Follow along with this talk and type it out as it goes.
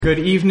Good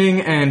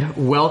evening and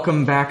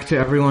welcome back to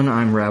everyone.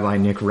 I'm Rabbi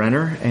Nick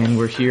Renner, and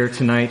we're here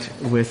tonight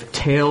with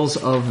Tales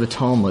of the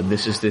Talmud.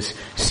 This is this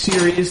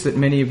series that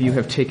many of you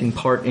have taken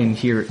part in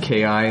here at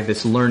KI,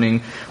 this learning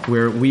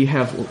where we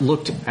have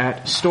looked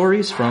at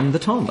stories from the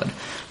Talmud.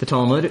 The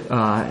Talmud,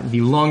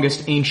 the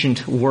longest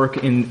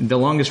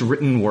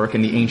written work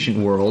in the ancient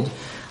world,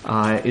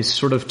 is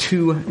sort of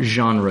two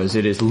genres.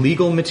 It is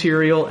legal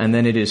material and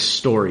then it is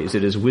stories.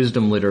 It is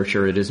wisdom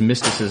literature. It is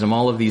mysticism.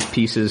 All of these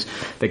pieces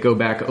that go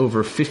back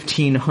over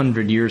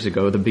 1,500 years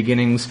ago, the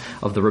beginnings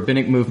of the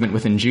rabbinic movement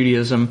within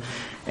Judaism.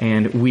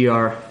 And we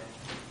are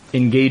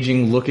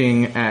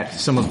looking at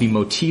some of the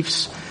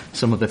motifs,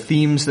 some of the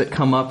themes that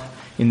come up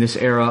in this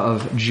era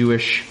of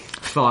Jewish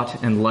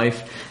thought and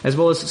life, as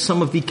well as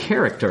some of the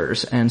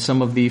characters and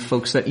some of the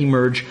folks that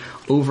emerge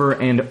over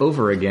and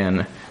over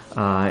again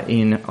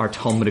in our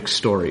Talmudic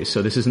stories.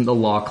 So this isn't the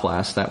law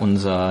class. That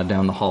one's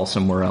down the hall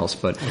somewhere else,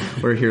 but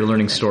we're here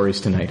learning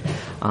stories tonight.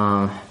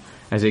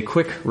 As a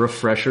quick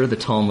refresher, the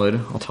Talmud,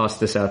 I'll toss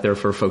this out there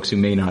for folks who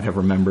may not have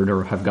remembered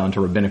or have gone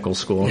to rabbinical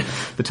school.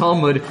 The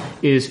Talmud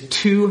is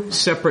two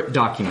separate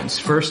documents.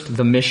 First,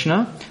 the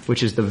Mishnah,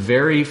 which is the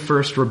very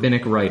first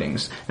rabbinic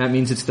writings. That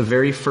means it's the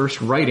very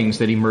first writings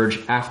that emerge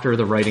after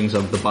the writings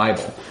of the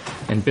Bible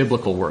and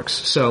biblical works.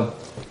 So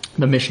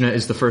the Mishnah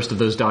is the first of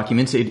those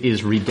documents. It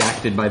is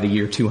redacted by the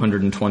year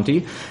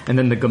 220. And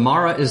then the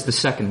Gemara is the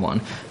second one.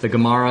 The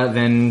Gemara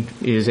then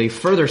is a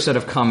further set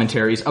of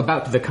commentaries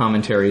about the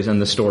commentaries and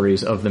the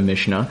stories of the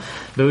Mishnah.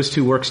 Those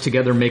two works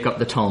together make up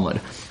the Talmud.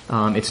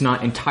 It's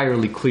not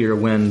entirely clear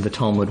when the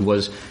Talmud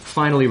was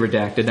finally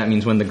redacted. That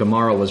means when the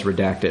Gemara was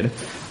redacted.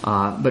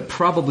 But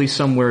probably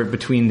somewhere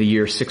between the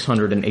year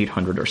 600 and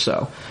 800 or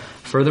so.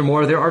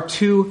 Furthermore, there are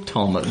two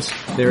Talmuds.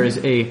 There is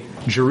a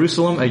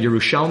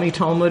Yerushalmi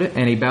Talmud,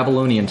 and a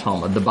Babylonian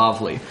Talmud, the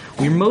Bavli.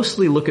 We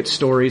mostly look at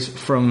stories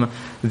from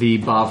the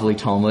Bavli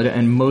Talmud,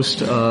 and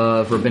most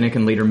of rabbinic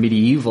and later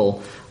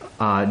medieval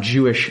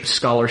Jewish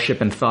scholarship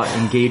and thought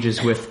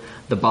engages with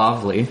the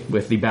Bavli,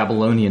 with the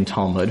Babylonian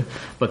Talmud.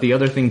 But the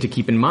other thing to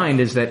keep in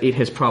mind is that it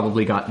has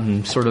probably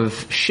gotten sort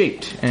of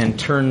shaped and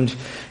turned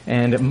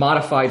and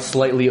modified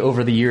slightly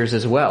over the years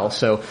as well.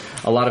 So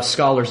a lot of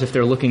scholars, if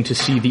they're looking to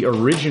see the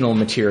original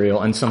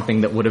material and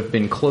something that would have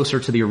been closer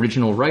to the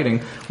original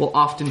writing, will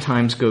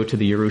oftentimes go to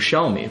the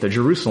Yerushalmi, the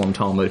Jerusalem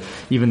Talmud,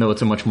 even though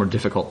it's a much more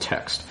difficult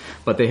text.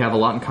 But they have a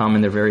lot in common.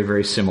 They're very,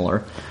 very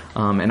similar.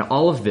 And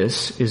all of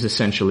this is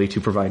essentially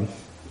to provide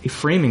a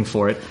framing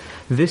for it.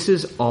 This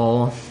is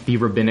all the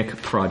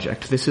rabbinic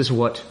project. This is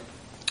what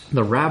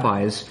the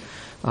rabbis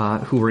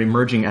who were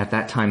emerging at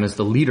that time as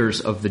the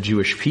leaders of the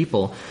Jewish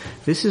people,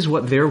 this is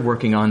what they're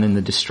working on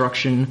in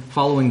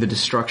following the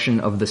destruction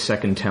of the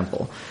Second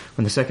Temple.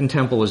 When the Second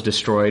Temple was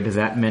destroyed,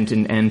 that meant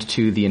an end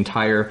to the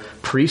entire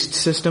priest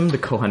system, the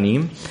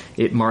Kohanim.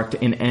 It marked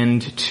an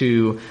end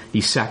to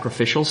the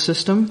sacrificial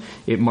system.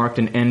 It marked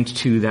an end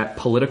to that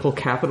political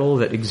capital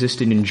that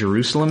existed in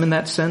Jerusalem in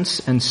that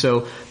sense. And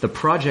so the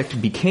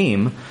project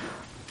became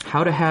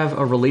how to have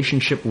a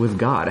relationship with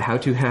God, how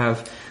to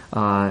have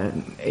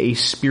a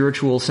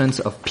spiritual sense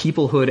of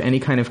peoplehood, any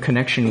kind of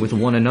connection with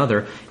one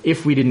another,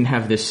 if we didn't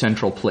have this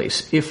central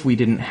place, if we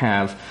didn't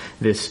have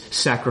this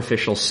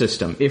sacrificial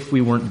system, if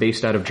we weren't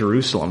based out of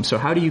Jerusalem. So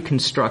how do you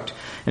construct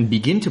and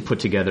begin to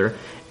put together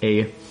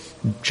a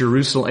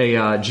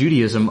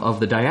Judaism of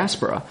the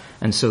diaspora?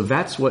 And so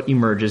that's what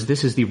emerges.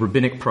 This is the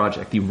rabbinic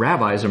project. The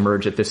rabbis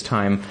emerge at this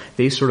time.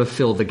 They sort of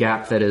fill the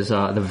gap that is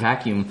the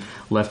vacuum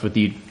left with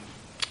the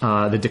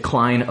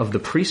decline of the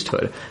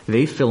priesthood.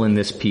 They fill in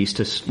this piece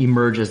to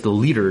emerge as the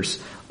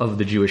leaders of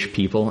the Jewish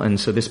people, and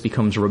so this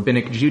becomes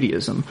rabbinic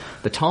Judaism.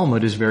 The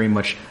Talmud is very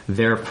much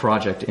their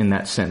project in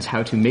that sense.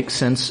 How to make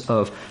sense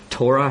of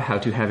Torah, how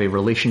to have a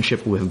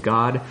relationship with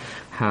God,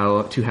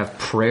 how to have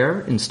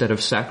prayer instead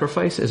of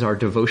sacrifice as our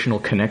devotional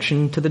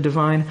connection to the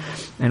divine,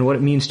 and what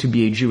it means to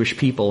be a Jewish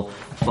people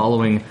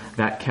following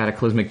that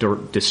cataclysmic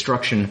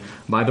destruction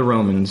by the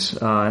Romans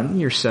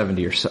in year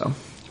 70 or so.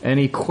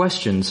 Any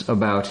questions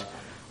about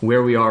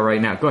where we are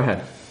right now? Go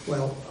ahead.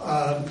 Well,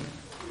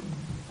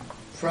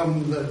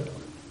 from the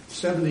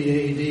 70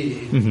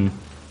 A.D.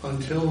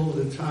 Until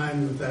the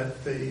time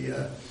that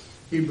the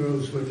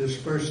Hebrews were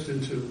dispersed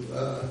into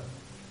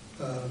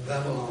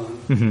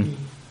Babylon,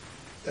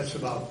 that's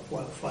about,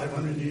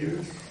 500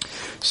 years?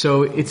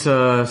 So it's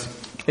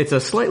a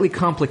slightly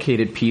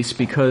complicated piece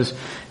because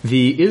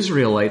the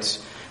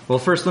Israelites... Well,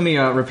 first let me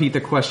repeat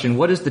the question.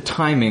 What is the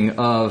timing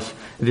of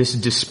this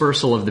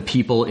dispersal of the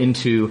people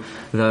into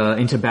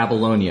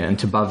Babylonia,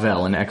 into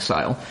Bavel in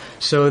exile?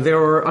 So there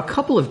were a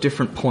couple of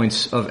different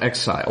points of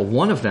exile.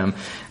 One of them,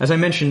 as I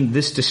mentioned,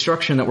 this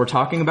destruction that we're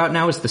talking about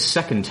now is the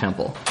Second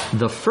Temple.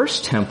 The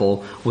First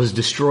Temple was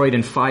destroyed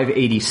in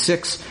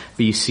 586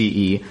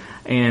 BCE,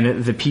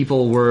 and the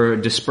people were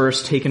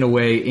dispersed, taken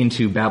away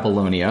into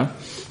Babylonia.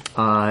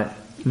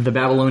 The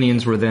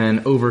Babylonians were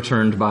then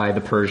overturned by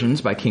the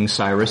Persians, by King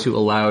Cyrus, who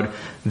allowed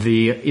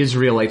the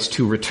Israelites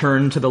to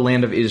return to the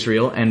land of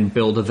Israel and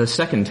build the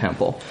second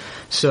temple.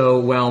 So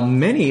while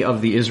many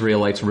of the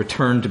Israelites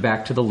returned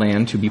back to the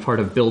land to be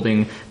part of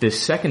building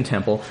this second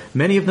temple,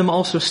 many of them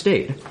also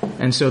stayed.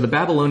 And so the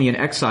Babylonian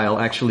exile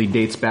actually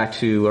dates back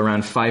to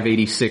around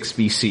 586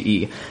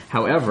 BCE.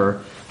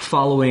 However,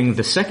 following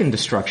the second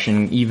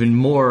destruction, even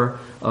more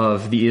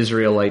of the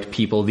Israelite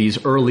people,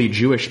 these early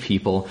Jewish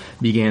people,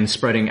 began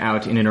spreading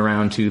out in and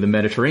around to the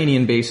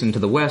Mediterranean basin to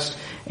the west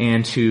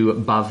and to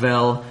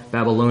Bavel,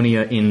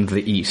 Babylonia in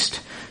the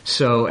east.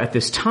 So at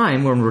this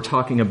time, when we're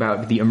talking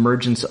about the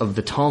emergence of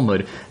the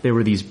Talmud, there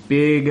were these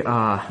big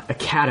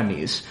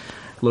academies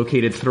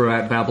located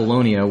throughout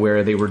Babylonia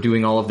where they were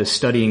doing all of this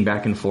studying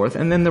back and forth.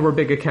 And then there were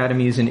big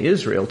academies in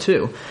Israel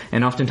too.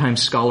 And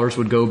oftentimes scholars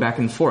would go back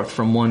and forth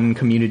from one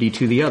community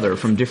to the other,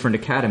 from different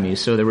academies.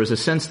 So there was a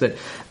sense that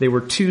they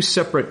were two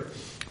separate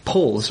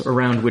poles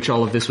around which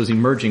all of this was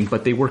emerging,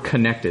 but they were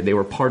connected. They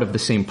were part of the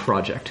same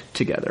project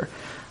together.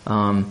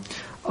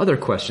 Other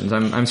questions?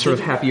 I'm sort of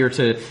happier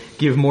to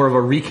give more of a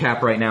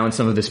recap right now in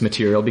some of this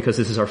material because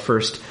this is our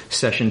first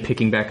session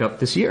picking back up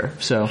this year.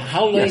 So,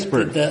 how late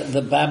did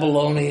the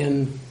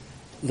Babylonian,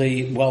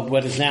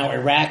 what is now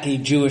Iraqi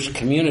Jewish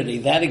community,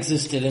 that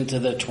existed into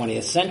the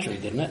 20th century,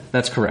 didn't it?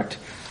 That's correct.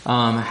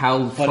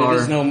 But it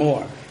is no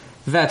more.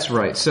 That's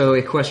right. So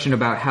a question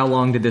about how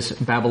long did this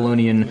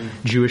Babylonian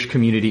Jewish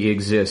community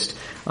exist?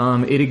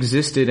 It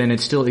existed and it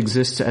still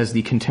exists as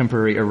the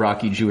contemporary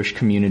Iraqi Jewish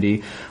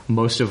community,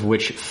 most of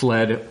which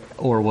fled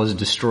or was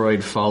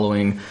destroyed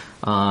following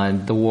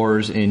the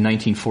wars in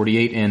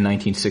 1948 and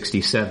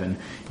 1967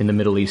 in the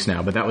Middle East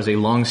now. But that was a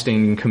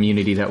long-standing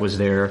community that was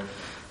there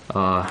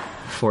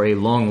for a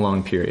long,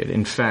 long period.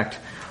 In fact,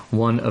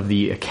 one of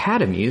the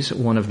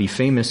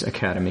famous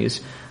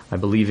academies, I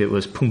believe it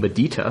was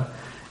Pumbedita,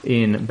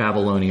 in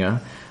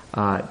Babylonia.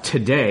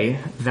 Today,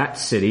 that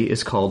city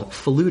is called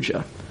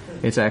Fallujah.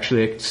 It's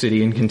actually a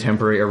city in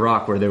contemporary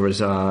Iraq where there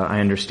was, I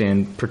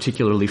understand,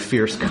 particularly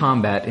fierce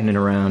combat in and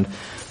around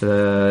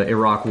the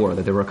Iraq War,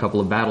 that there were a couple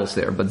of battles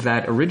there. But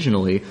that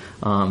originally,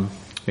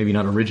 maybe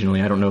not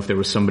originally, I don't know if there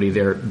was somebody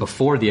there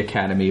before the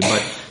academy,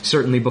 but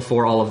certainly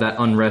before all of that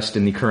unrest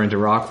in the current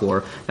Iraq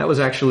War, that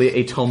was actually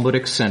a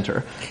Talmudic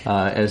center,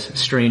 as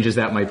strange as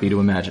that might be to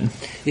imagine.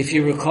 If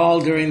you recall,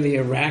 during the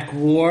Iraq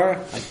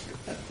War,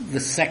 the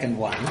second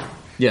one.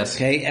 Yes.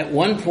 Okay. At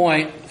one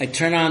point, I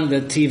turn on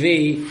the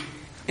TV,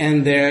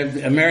 and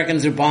the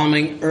Americans are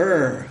bombing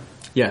Ur.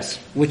 Yes.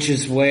 Which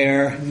is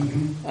where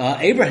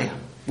Abraham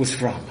was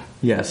from.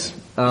 Yes.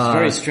 It's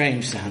very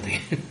strange sounding.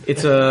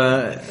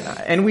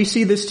 And we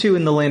see this too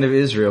in the land of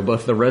Israel,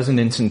 both the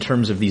resonance in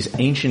terms of these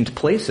ancient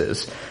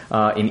places,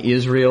 in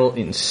Israel,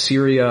 in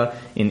Syria,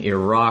 in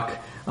Iraq,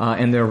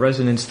 and their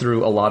resonance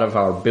through a lot of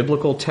our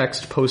biblical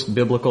text,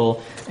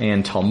 post-biblical,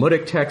 and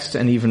Talmudic texts,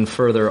 and even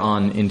further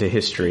on into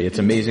history. It's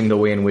amazing the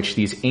way in which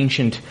these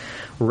ancient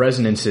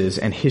resonances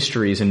and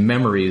histories and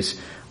memories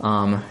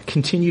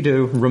continue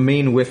to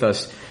remain with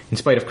us in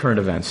spite of current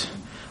events.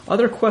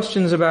 Other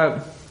questions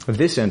about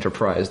this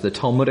enterprise, the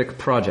Talmudic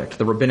project,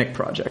 the Rabbinic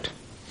project?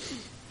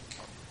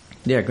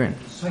 Yeah, Grant.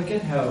 So I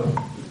get how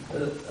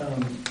the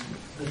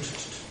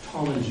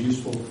Talmud is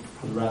useful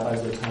for the rabbis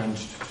at the time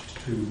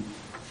to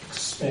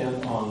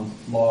expand on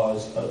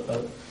laws of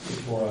the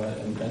Torah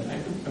and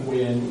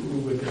weigh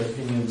in with their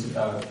opinions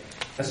about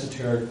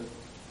esoteric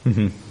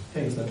things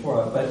in the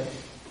Torah. But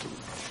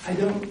I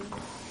don't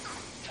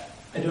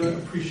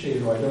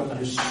appreciate or I don't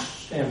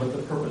understand what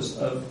the purpose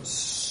of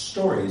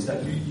stories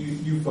that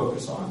you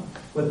focus on,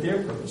 what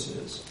their purpose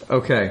is.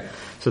 Okay,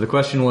 so the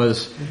question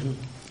was,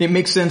 it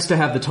makes sense to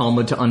have the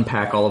Talmud to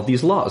unpack all of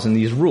these laws and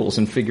these rules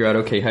and figure out,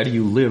 okay, how do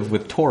you live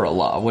with Torah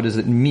law? What does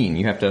it mean?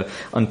 You have to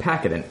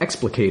unpack it and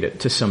explicate it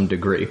to some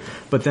degree.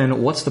 But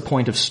then what's the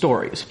point of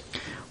stories?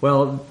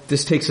 Well,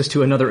 this takes us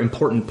to another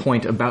important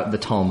point about the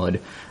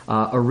Talmud.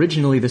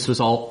 Originally, this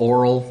was all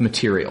oral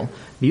material.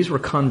 These were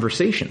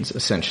conversations,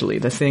 essentially.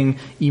 The thing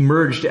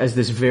emerged as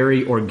this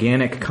very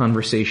organic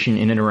conversation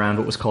in and around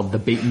what was called the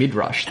Beit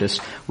Midrash, this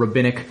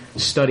rabbinic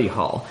study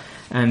hall.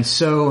 And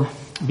so,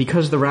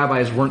 because the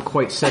rabbis weren't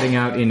quite setting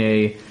out in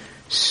a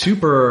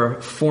super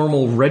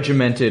formal,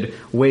 regimented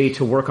way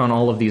to work on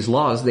all of these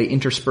laws, they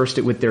interspersed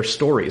it with their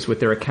stories,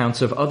 with their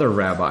accounts of other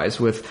rabbis,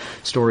 with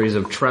stories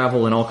of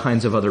travel and all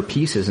kinds of other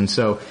pieces. And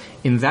so,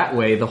 in that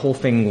way, the whole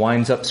thing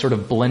winds up sort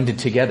of blended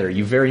together.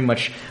 You very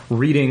much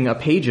reading a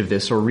page of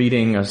this or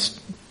reading a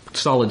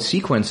solid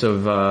sequence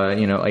of,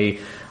 of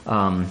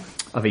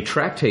a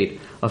tractate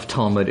of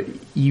Talmud,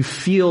 you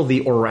feel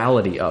the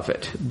orality of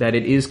it, that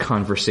it is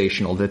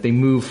conversational, that they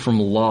move from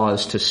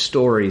laws to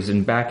stories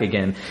and back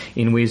again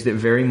in ways that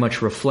very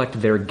much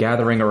reflect their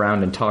gathering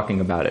around and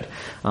talking about it.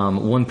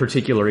 One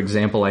particular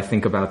example I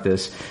think about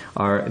this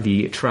are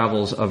the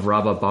travels of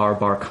Rabbah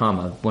Bar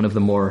Kama, one of the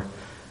more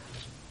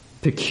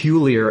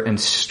peculiar and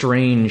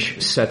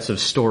strange sets of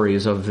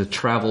stories of the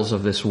travels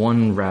of this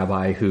one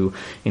rabbi who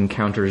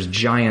encounters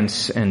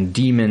giants and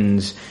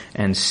demons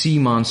and sea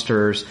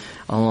monsters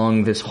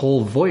along this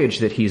whole voyage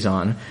that he's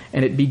on.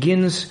 And it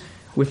begins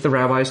with the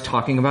rabbis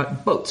talking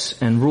about boats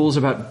and rules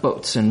about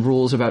boats and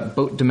rules about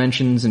boat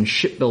dimensions and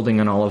shipbuilding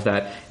and all of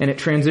that. And it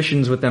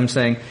transitions with them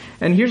saying,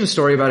 and here's a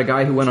story about a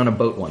guy who went on a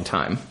boat one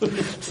time.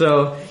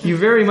 So you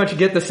very much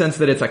get the sense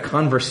that it's a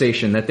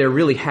conversation, that they're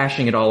really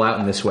hashing it all out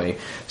in this way.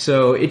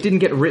 So it didn't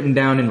get written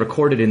down and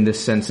recorded in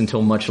this sense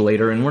until much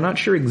later, and we're not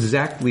sure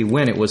exactly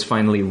when it was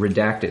finally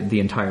redacted,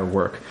 the entire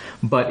work.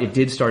 But it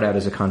did start out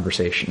as a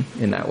conversation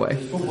in that way.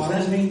 Does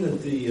that mean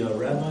that the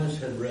rabbis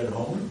had read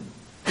Homer?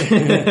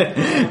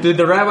 Did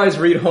the rabbis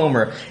read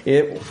Homer?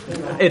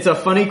 It's a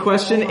funny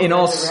question. In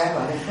all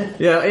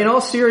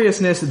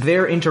seriousness,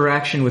 their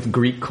interaction with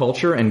Greek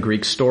culture and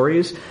Greek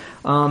stories is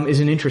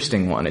an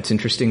interesting one. It's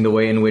interesting the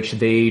way in which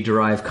they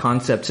derive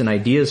concepts and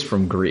ideas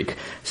from Greek.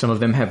 Some of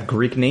them have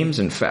Greek names,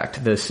 in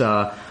fact. This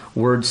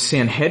word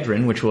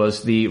Sanhedrin, which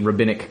was the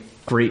rabbinic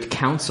great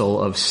council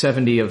of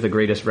 70 of the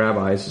greatest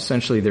rabbis,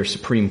 essentially their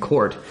supreme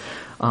court,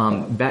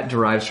 that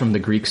derives from the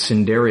Greek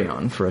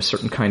synderion, for a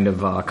certain kind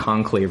of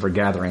conclave or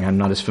gathering. I'm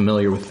not as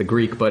familiar with the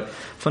Greek, but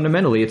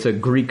fundamentally it's a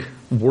Greek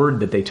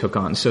word that they took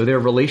on. So their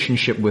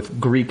relationship with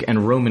Greek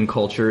and Roman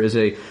culture is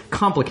a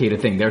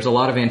complicated thing. There's a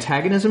lot of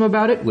antagonism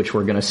about it, which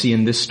we're going to see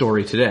in this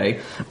story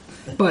today,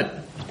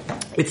 but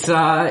it's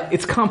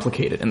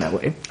complicated in that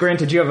way. Grant,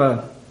 did you have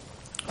a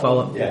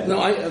follow-up? Yeah.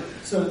 No,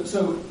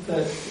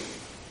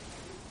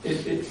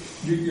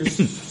 you're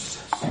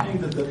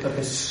saying that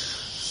the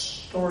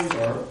stories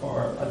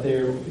are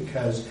there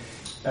because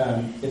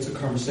it's a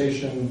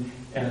conversation,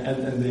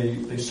 and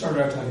they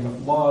started out talking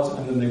about laws,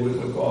 and then they would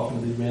go off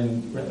into these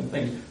random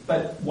things.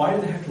 But why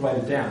did they have to write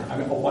it down? I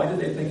mean, why did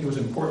they think it was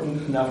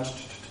important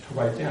enough to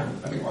write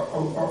down? I mean,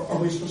 are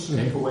we supposed to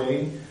take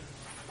away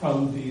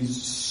from these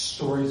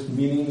stories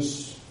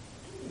meanings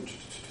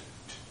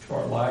to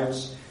our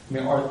lives? I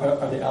mean,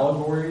 are they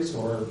allegories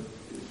or?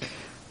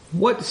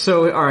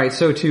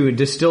 So to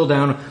distill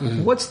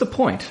down, what's the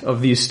point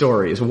of these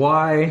stories?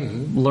 Why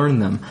learn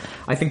them?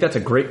 I think that's a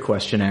great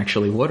question,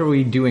 actually. What are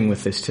we doing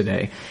with this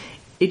today?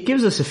 It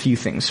gives us a few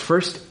things.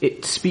 First,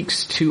 it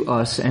speaks to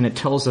us and it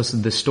tells us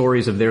the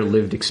stories of their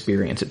lived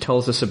experience. It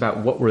tells us about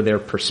what were their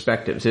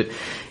perspectives. It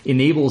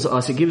enables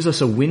us, it gives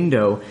us a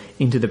window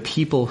into the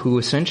people who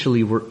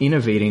essentially were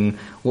innovating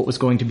what was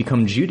going to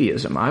become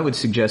Judaism. I would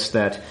suggest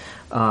that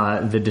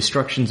the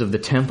destructions of the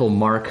temple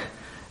mark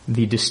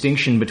the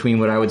distinction between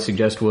what I would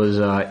suggest was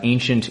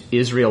ancient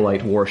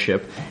Israelite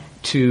worship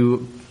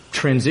to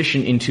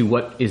transition into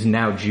what is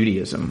now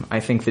Judaism. I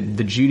think that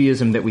the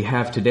Judaism that we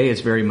have today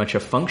is very much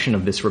a function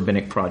of this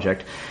rabbinic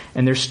project,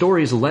 and their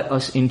stories let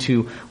us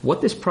into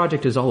what this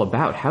project is all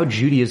about, how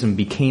Judaism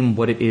became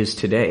what it is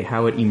today,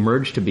 how it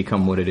emerged to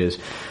become what it is.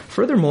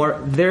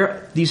 Furthermore,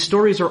 these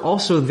stories are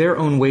also their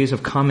own ways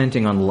of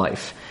commenting on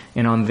life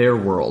and on their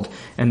world,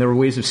 and their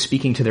ways of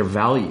speaking to their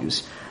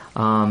values.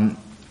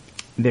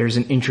 There's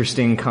an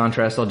interesting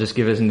contrast I'll just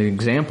give as an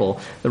example.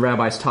 The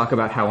rabbis talk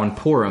about how on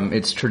Purim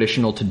it's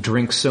traditional to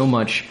drink so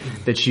much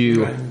that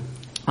you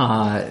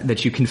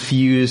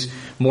confuse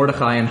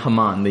Mordechai and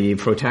Haman, the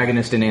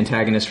protagonist and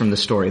antagonist from the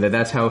story,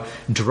 that's how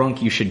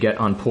drunk you should get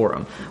on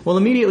Purim. Well,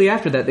 immediately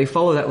after that, they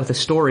follow that with a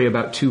story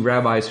about two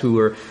rabbis who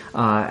were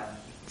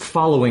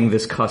following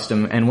this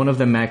custom, and one of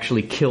them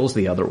actually kills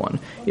the other one.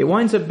 It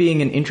winds up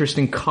being an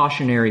interesting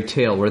cautionary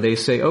tale where they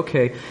say,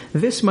 okay,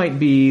 this might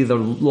be the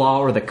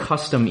law or the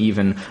custom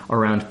even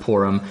around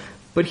Purim,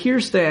 but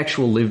here's the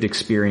actual lived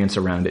experience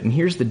around it, and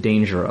here's the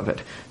danger of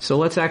it. So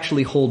let's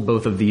actually hold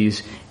both of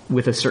these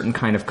with a certain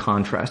kind of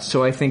contrast.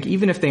 So I think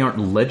even if they aren't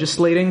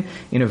legislating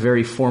in a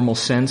very formal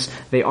sense,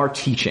 they are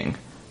teaching.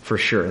 For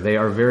sure. They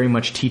are very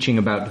much teaching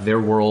about their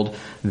world,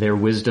 their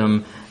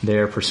wisdom,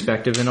 their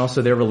perspective, and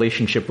also their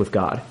relationship with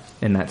God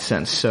in that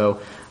sense.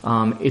 So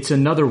it's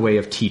another way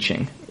of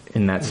teaching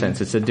in that sense.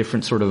 It's a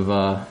different sort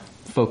of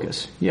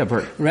focus. Yeah,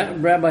 Bert.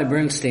 Rabbi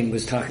Bernstein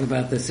was talking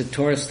about this at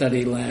Torah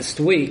Study last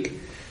week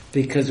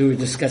because we were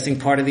discussing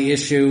part of the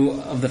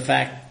issue of the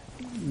fact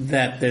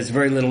that there's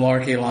very little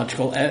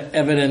archaeological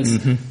evidence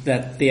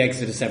that the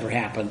Exodus ever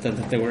happened,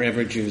 that there were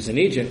ever Jews in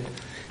Egypt.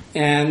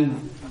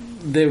 And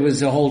there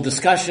was a whole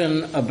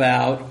discussion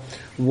about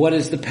what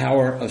is the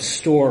power of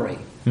story.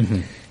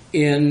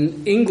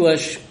 In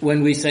English,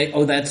 when we say,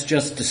 oh, that's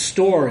just a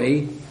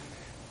story,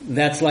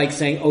 that's like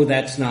saying, oh,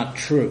 that's not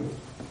true.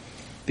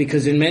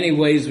 Because in many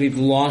ways we've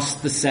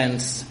lost the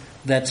sense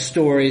that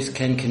stories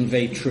can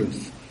convey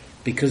truth.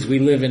 Because we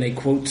live in a,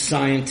 quote,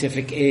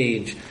 scientific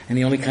age, and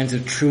the only kinds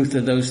of truth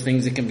are those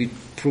things that can be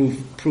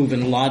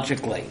proven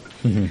logically.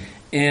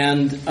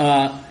 And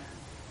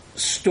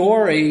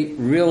story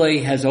really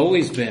has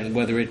always been,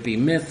 whether it be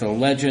myth or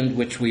legend,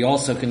 which we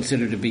also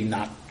consider to be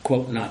not,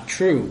 quote, not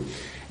true,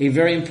 a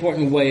very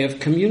important way of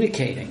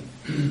communicating.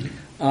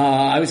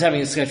 I was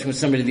having a discussion with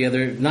somebody the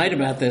other night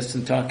about this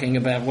and talking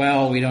about,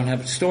 well, we don't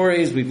have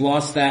stories, we've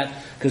lost that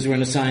because we're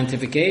in a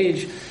scientific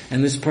age,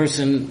 and this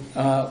person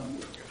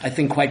I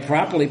think quite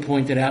properly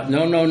pointed out,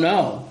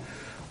 no.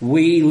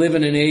 We live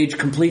in an age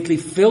completely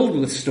filled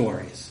with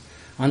stories.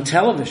 On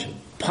television,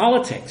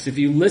 politics, if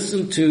you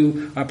listen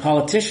to our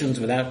politicians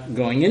without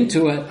going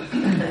into it,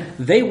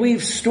 they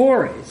weave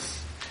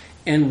stories.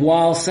 And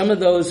while some of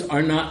those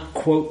are not,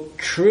 quote,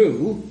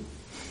 true,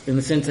 in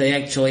the sense they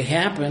actually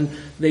happen,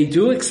 they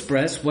do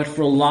express what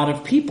for a lot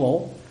of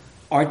people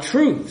are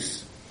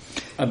truths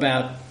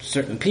about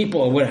certain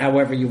people, or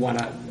however you want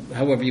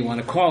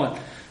to call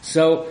it.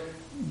 So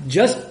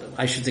just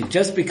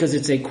because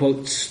it's a,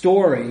 quote,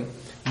 story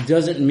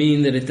doesn't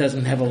mean that it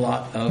doesn't have a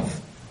lot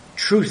of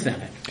truth in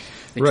it.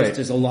 It right. just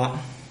is a lot.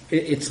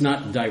 It's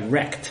not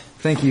direct.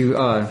 Thank you,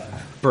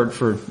 Bert,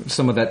 for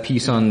some of that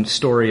piece on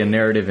story and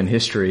narrative and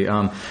history.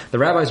 The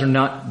rabbis are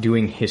not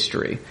doing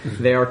history.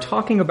 Mm-hmm. They are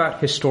talking about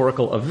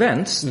historical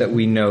events that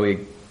we know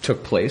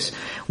took place.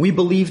 We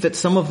believe that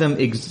some of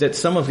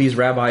these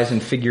rabbis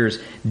and figures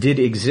did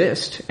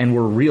exist and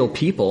were real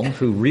people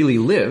who really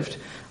lived.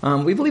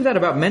 We believe that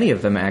about many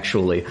of them,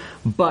 actually.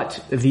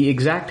 But the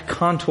exact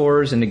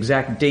contours and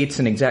exact dates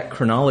and exact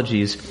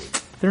chronologies,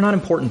 they're not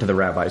important to the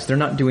rabbis. They're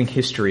not doing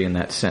history in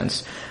that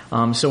sense.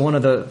 So one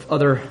of the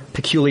other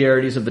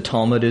peculiarities of the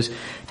Talmud is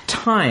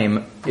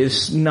time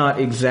is not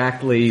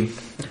exactly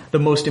the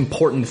most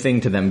important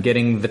thing to them,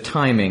 getting the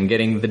timing,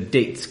 getting the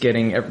dates,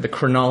 getting the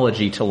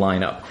chronology to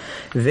line up.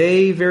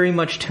 They very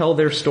much tell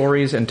their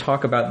stories and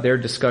talk about their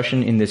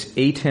discussion in this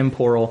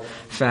atemporal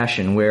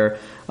fashion where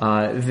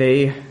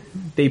they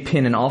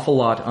pin an awful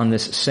lot on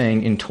this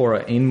saying in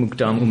Torah, Ein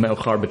mukdam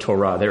u'me'ochar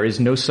b'Torah. There is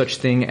no such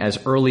thing as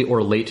early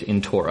or late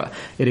in Torah.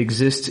 It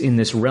exists in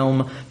this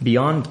realm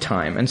beyond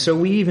time. And so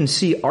we even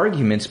see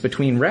arguments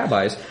between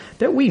rabbis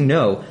that we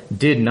know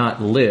did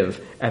not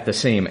live at the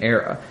same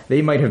era.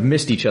 They might have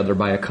missed each other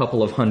by a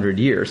couple of hundred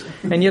years.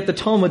 And yet the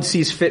Talmud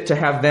sees fit to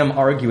have them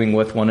arguing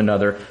with one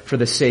another for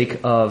the sake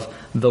of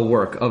the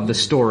work, of the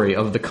story,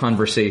 of the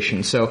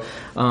conversation. So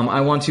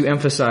I want to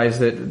emphasize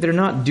that they're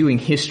not doing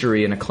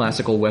history in a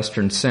classical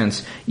Western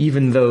sense,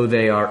 even though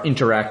they are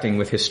interacting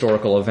with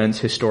historical events,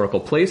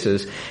 historical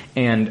places,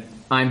 and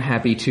I'm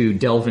happy to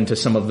delve into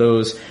some of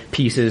those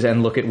pieces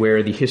and look at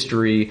where the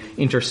history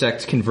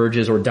intersects,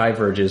 converges, or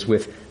diverges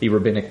with the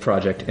rabbinic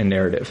project and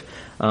narrative.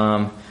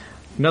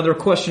 Another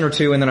question or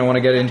two, and then I want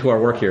to get into our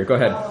work here. Go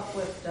ahead. Follow up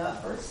with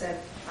Bert said,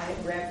 I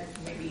have read,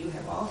 maybe you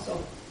have also,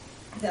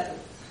 that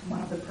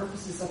one of the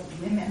purposes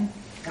of women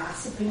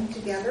gossiping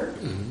together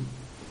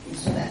is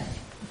so that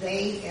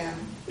they and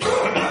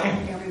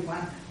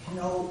everyone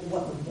know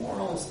what the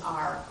morals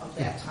are of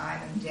that time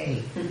and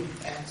day.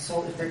 And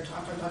so if they're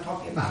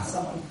talking about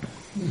someone,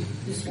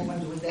 this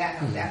woman doing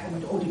that and that woman,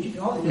 did you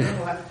know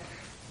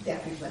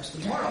that reflects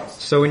the morals.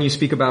 So when you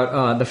speak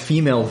about the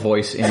female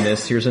voice in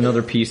this, here's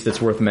another piece that's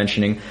worth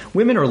mentioning.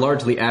 Women are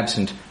largely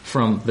absent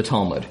from the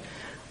Talmud.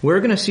 We're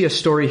going to see a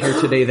story here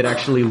today that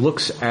actually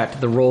looks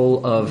at the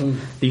role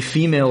of the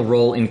female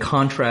role in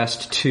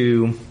contrast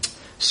to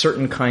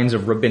certain kinds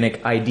of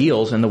rabbinic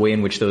ideals and the way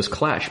in which those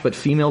clash, but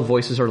female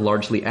voices are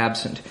largely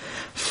absent.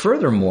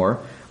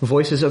 Furthermore,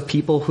 voices of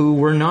people who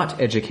were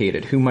not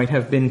educated, who might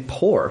have been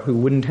poor, who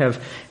wouldn't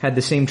have had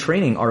the same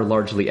training are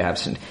largely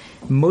absent.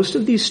 Most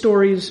of these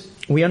stories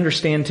we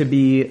understand to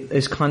be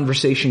this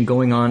conversation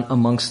going on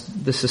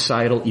amongst the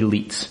societal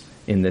elites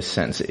in this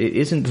sense. It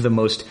isn't the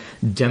most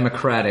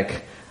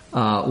democratic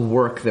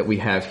work that we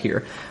have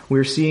here.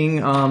 We're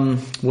seeing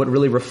what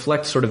really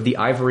reflects sort of the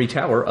ivory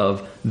tower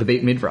of the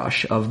Beit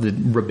Midrash, of the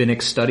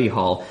rabbinic study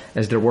hall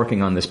as they're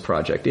working on this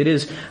project. It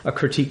is a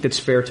critique that's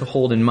fair to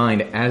hold in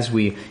mind as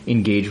we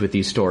engage with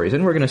these stories.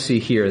 And we're going to see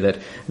here that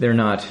they're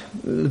not,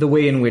 the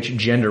way in which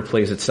gender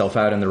plays itself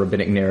out in the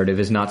rabbinic narrative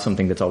is not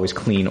something that's always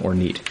clean or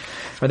neat.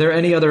 Are there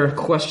any other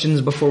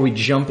questions before we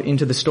jump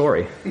into the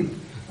story?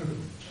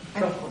 A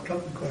couple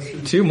of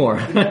questions. Two more.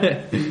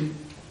 Let's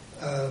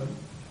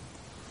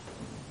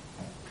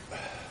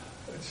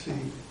see.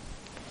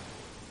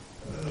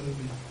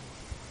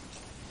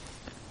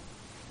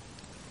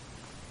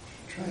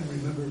 Trying to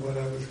remember what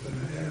I was going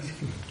to ask.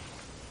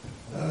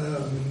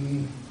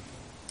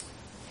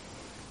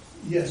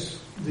 Yes,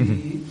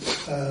 the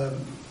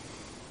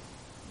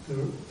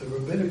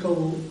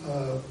rabbinical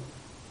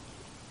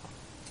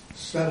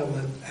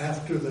settlement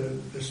after the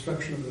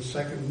destruction of the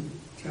Second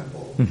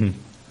Temple,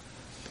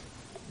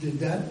 did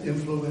that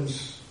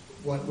influence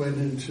what went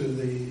into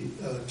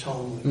the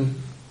Talmud?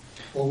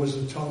 Or was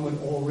the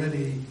Talmud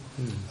already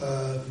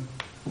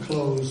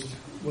closed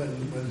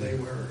when they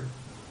were?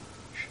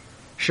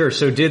 Sure.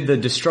 So did the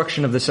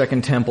destruction of the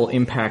Second Temple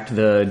impact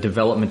the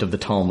development of the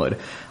Talmud?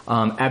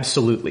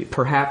 Absolutely.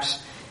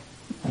 Perhaps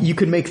you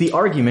could make the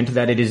argument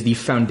that it is the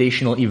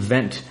foundational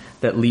event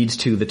that leads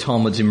to the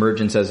Talmud's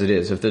emergence as it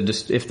is.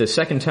 If the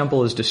Second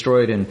Temple is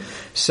destroyed in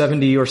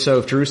 70 or so,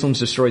 if Jerusalem's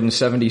destroyed in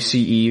 70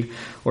 CE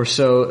or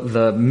so,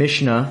 the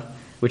Mishnah,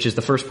 which is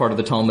the first part of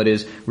the Talmud,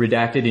 is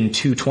redacted in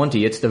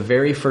 220. It's the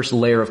very first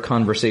layer of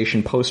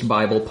conversation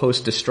post-Bible,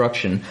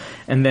 post-destruction,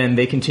 and then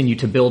they continue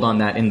to build on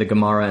that in the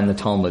Gemara and the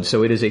Talmud.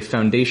 So it is a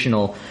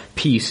foundational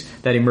piece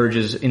that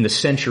emerges in the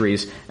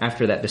centuries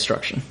after that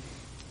destruction.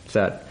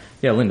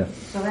 Yeah, Linda.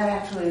 So that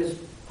actually is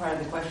part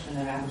of the question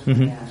that I was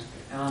going to ask.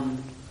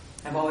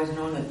 I've always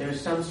known that there's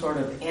some sort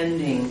of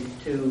ending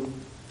to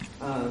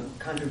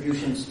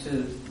contributions to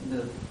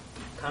the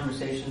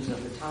conversations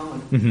of the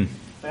Talmud.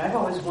 But I've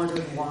always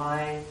wondered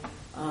why,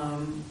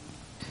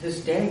 to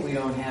this day, we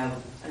don't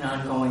have an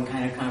ongoing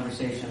kind of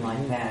conversation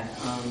like that.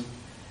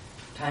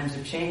 Times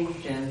have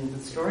changed, and the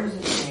stories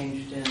have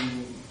changed,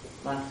 and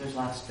there's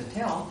lots to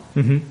tell.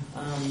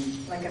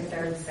 Like a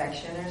third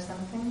section or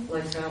something?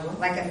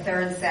 Like a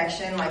third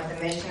section, like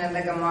the Mishnah and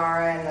the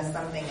Gemara and the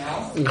something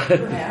else?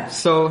 Perhaps.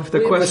 So the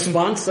question,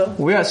 sponsor.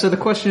 So the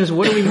question is,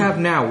 what do we have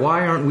now?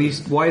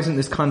 Why isn't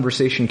this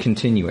conversation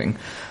continuing?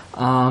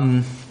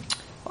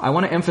 I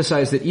want to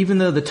emphasize that even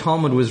though the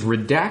Talmud was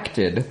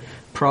redacted,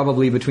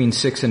 probably between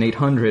 6 and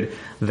 800,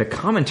 the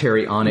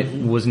commentary on it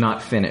was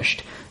not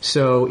finished.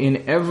 So in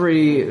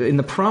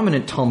the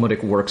prominent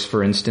Talmudic works,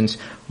 for instance,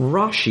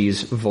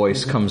 Rashi's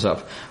voice comes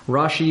up.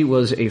 Rashi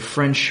was a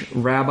French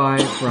rabbi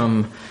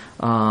from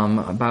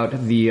about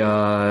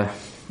I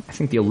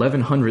think the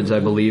 1100s,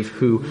 I believe,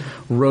 who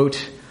wrote.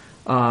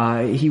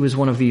 He was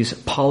one of these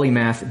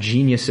polymath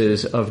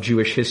geniuses of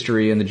Jewish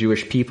history and the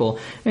Jewish people,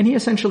 and he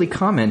essentially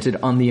commented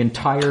on the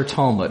entire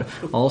Talmud,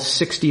 all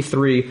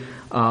 63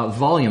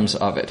 volumes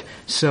of it.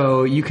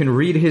 So you can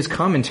read his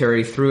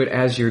commentary through it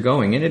as you're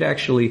going, and it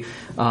actually,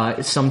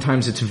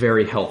 sometimes it's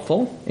very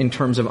helpful in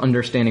terms of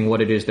understanding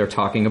what it is they're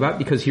talking about,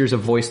 because here's a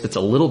voice that's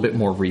a little bit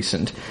more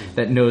recent,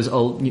 that knows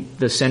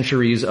the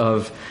centuries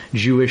of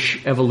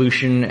Jewish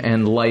evolution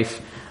and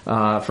life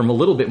from a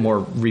little bit more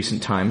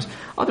recent times.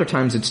 Other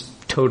times it's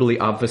totally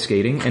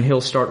obfuscating, and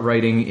he'll start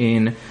writing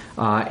in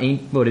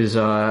what is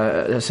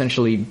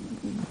essentially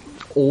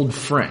Old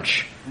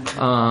French,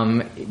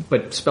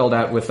 but spelled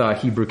out with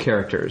Hebrew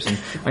characters. And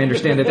I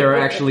understand that there are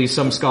actually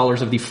some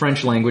scholars of the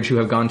French language who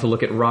have gone to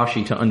look at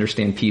Rashi to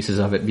understand pieces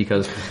of it,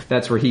 because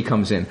that's where he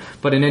comes in.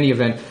 But in any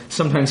event,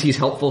 sometimes he's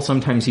helpful,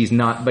 sometimes he's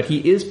not, but he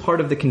is part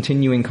of the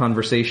continuing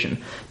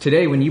conversation.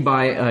 Today, when you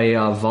buy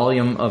a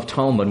volume of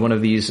Talmud, one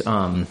of these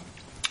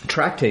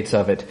tractates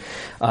of it,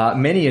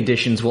 many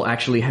editions will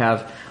actually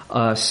have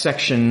a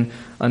section,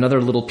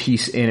 another little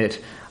piece in it,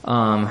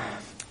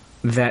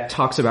 that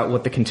talks about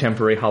what the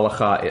contemporary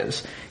halakha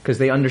is. Because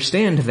they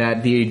understand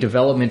that the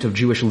development of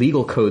Jewish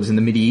legal codes in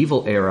the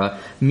medieval era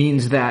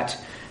means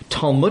that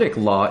Talmudic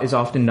law is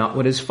often not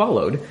what is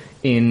followed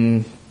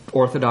in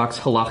Orthodox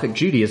halachic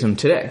Judaism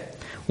today.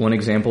 One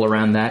example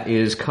around that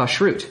is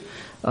kashrut.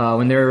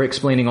 When they're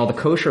explaining all the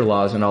kosher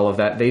laws and all of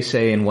that, they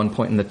say in one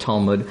point in the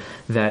Talmud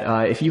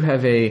that if you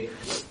have a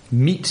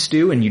meat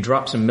stew and you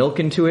drop some milk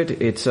into it,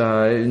 it's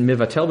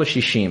mivatel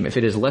b'shishim. If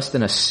it is less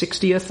than a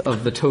 60th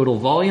of the total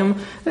volume,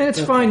 then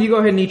it's fine. You go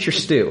ahead and eat your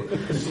stew.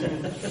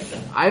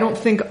 I don't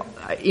think,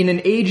 in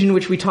an age in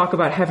which we talk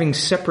about having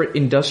separate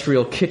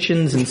industrial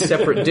kitchens and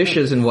separate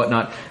dishes and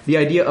whatnot, the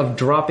idea of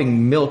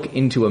dropping milk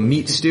into a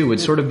meat stew would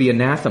sort of be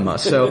anathema.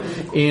 So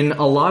in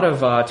a lot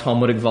of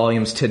Talmudic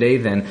volumes today,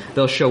 then,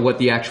 they'll show what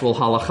the actual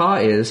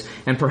halakha is,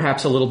 and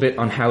perhaps a little bit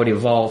on how it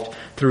evolved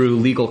through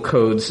legal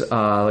codes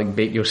like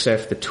Beit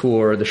Yosef, the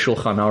Tur, the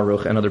Shulchan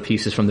Aruch, and other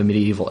pieces from the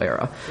medieval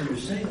era. So you're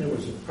saying there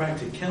was a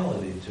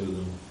practicality to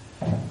them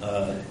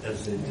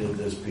as they did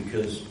this,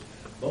 because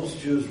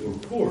most Jews were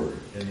poor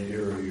in the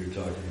era you're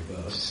talking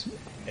about.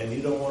 And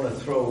you don't want to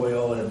throw away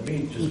all that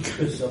meat just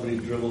because somebody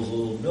dribbles a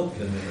little milk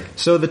in there.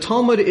 So the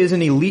Talmud is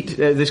an elite,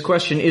 this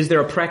question, is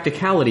there a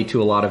practicality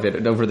to a lot of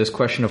it over this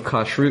question of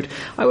kashrut?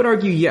 I would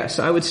argue yes.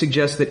 I would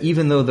suggest that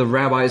even though the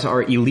rabbis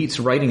are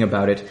elites writing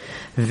about it,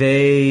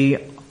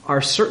 they are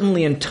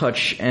certainly in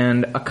touch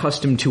and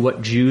accustomed to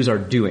what Jews are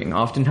doing.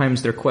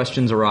 Oftentimes their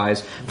questions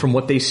arise from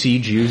what they see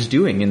Jews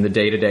doing in the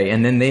day-to-day,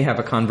 and then they have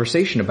a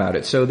conversation about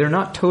it. So they're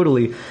not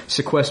totally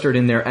sequestered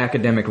in their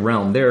academic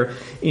realm. They're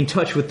in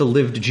touch with the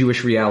lived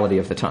Jewish reality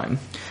of the time.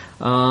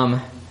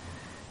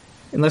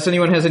 Unless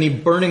anyone has any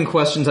burning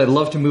questions, I'd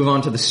love to move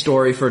on to the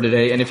story for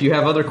today. And if you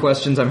have other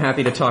questions, I'm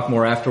happy to talk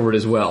more afterward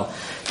as well.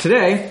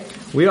 Today,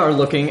 we are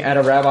looking at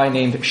a rabbi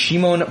named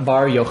Shimon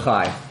Bar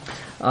Yochai.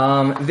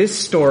 This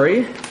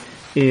story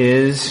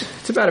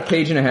it's about a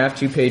page and a half,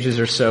 2 pages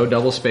or so,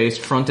 double-spaced,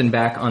 front and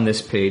back on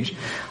this page.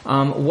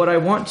 What I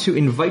want to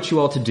invite you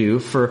all to do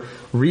for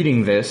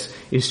reading this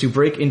is to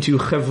break into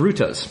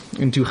chevrutas,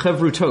 into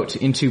chevrutot,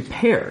 into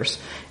pairs.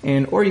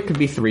 Or you could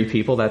be 3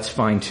 people, that's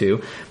fine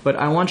too. But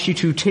I want you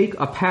to take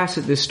a pass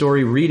at this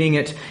story, reading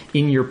it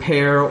in your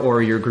pair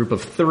or your group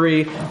of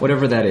 3,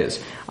 whatever that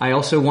is. I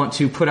also want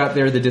to put out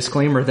there the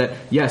disclaimer that,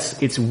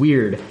 yes, it's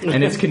weird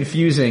and it's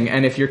confusing,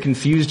 and if you're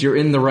confused, you're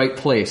in the right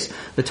place.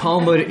 The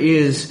Talmud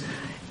is...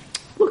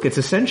 Look, it's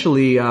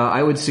essentially,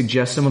 I would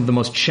suggest, some of the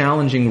most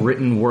challenging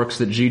written works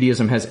that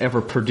Judaism has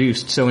ever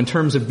produced. So in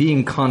terms of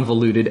being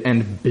convoluted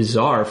and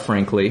bizarre,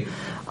 frankly,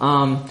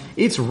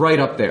 It's right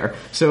up there.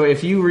 So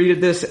if you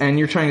read this and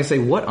you're trying to say,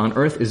 what on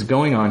earth is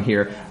going on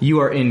here, you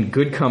are in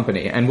good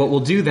company. And what we'll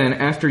do then,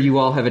 after you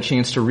all have a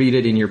chance to read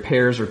it in your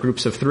pairs or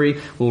groups of 3,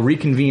 we'll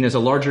reconvene as a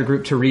larger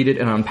group to read it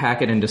and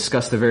unpack it and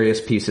discuss the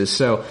various pieces.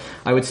 So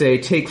I would say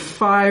take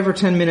 5 or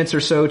 10 minutes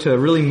or so to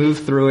really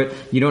move through it.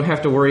 You don't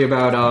have to worry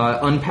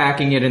about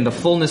unpacking it in the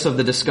fullness of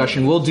the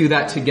discussion. We'll do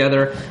that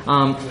together.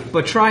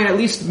 But try and at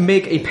least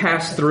make a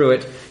pass through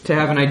it to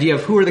have an idea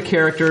of who are the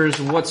characters,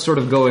 what's sort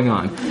of going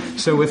on.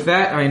 So with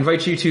that, I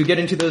invite you to get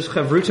into those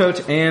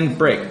chavrutot and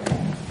break.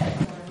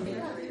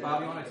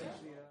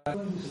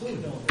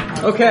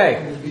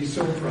 Okay.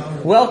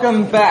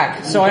 Welcome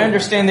back. So I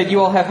understand that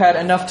you all have had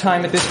enough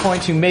time at this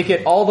point to make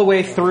it all the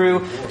way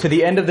through to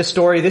the end of the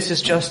story. This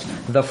is just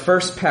the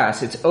first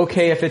pass. It's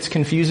okay if it's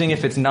confusing,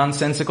 if it's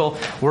nonsensical.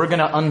 We're going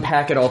to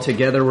unpack it all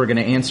together. We're going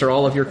to answer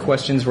all of your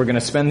questions. We're going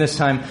to spend this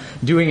time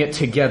doing it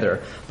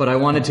together. But I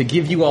wanted to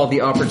give you all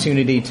the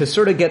opportunity to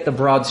sort of get the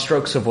broad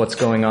strokes of what's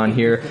going on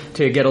here,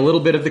 to get a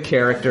little bit of the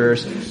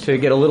characters, to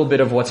get a little bit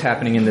of what's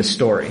happening in this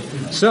story.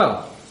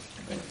 So,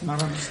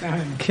 Not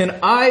understanding. can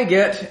I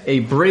get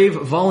a brave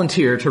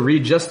volunteer to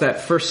read just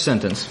that first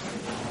sentence?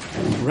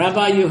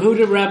 Rabbi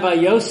Yehuda, Rabbi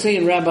Yossi,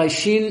 and Rabbi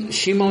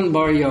Shimon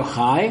Bar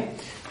Yochai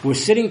were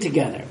sitting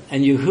together,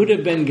 and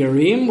Yehuda ben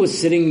Gerim was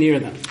sitting near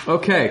them.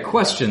 Okay,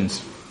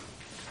 questions?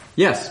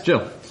 Yes,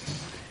 Jill.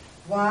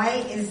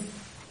 Why is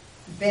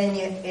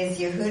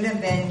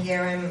Yehuda ben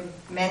Gerim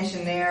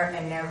mentioned there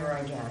and never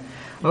again?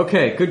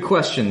 Okay, good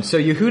question. So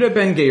Yehuda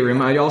ben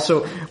Gerim,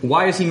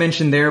 why is he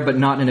mentioned there but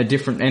not in a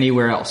different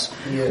anywhere else?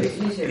 He is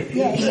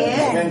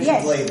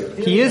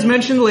later. He is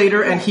mentioned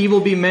later, and he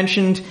will be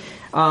mentioned,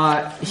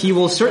 he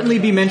will certainly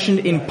be mentioned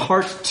in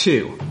part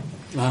 2.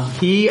 Wow.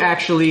 He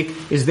actually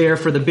is there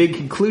for the big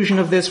conclusion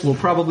of this. We'll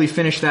probably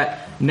finish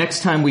that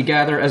next time we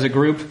gather as a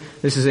group.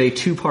 This is a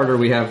 2-parter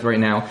we have right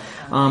now.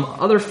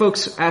 Other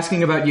folks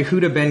asking about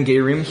Yehuda ben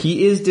Gerim,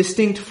 he is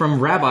distinct from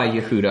Rabbi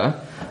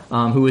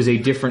Yehuda, who is a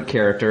different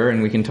character,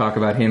 and we can talk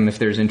about him if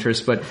there's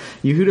interest. But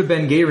Yehuda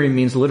ben Gerim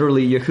means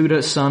literally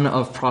Yehuda, son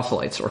of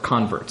proselytes or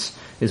converts,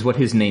 is what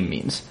his name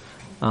means.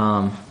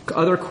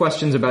 Other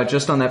questions about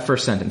just on that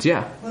first sentence?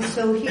 Yeah. Well,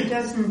 so he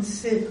doesn't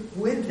sit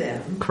with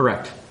them.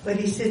 Correct. But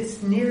he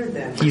sits near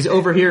them. He's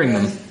overhearing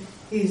them.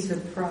 He's a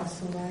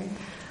proselyte.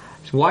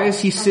 Why is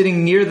he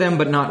sitting near them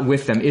but not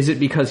with them? Is it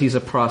because he's a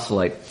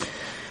proselyte?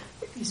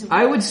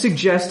 I would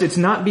suggest it's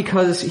not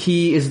because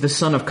he is the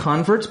son of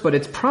converts, but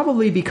it's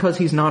probably because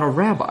he's not a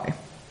rabbi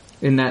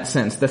in that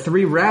sense. The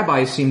 3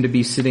 rabbis seem to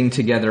be sitting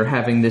together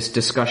having this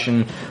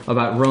discussion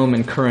about Rome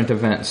and current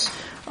events.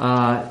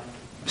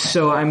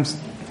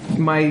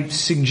 My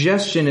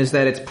suggestion is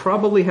that it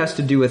probably has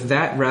to do with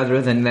that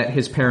rather than that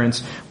his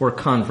parents were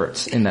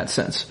converts in that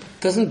sense.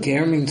 Doesn't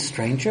ger mean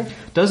stranger?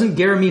 Doesn't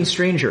ger mean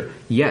stranger?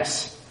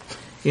 Yes.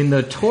 In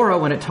the Torah,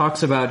 when it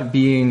talks about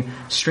being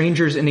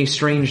strangers in a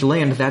strange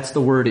land, that's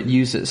the word it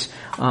uses.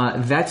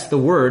 That's the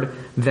word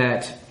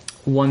that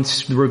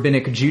once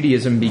rabbinic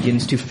Judaism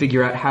begins to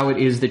figure out how it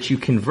is that you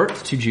convert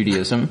to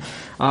Judaism,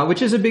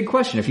 which is a big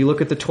question. If you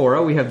look at the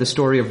Torah, we have the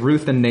story of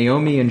Ruth and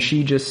Naomi, and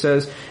she just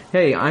says,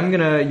 hey,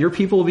 your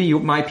people will be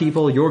my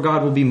people, your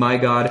God will be my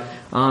God,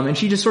 and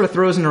she just sort of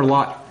throws in her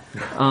lot.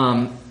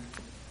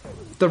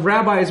 The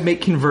rabbis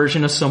make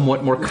conversion a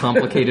somewhat more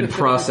complicated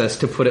process,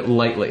 to put it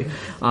lightly.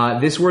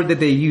 This word that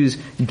they use,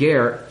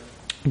 ger,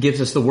 gives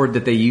us the word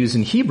that they use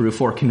in Hebrew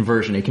for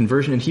conversion. A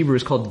conversion in Hebrew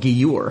is called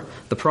giyur,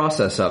 the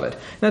process of it.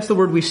 That's the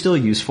word we still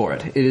use for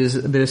it. It is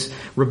this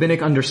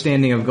rabbinic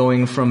understanding of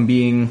going from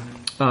being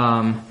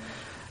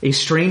a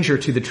stranger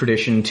to the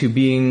tradition to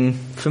being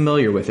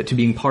familiar with it, to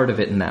being part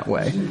of it in that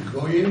way.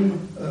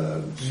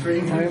 Goyim,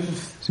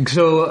 strangers?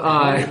 So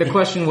the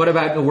question, what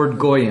about the word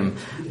goyim?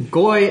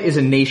 Goy is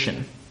a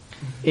nation.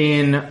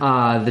 In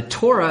the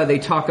Torah, they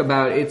talk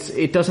about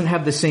it doesn't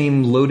have the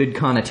same loaded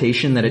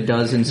connotation that it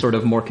does in sort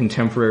of more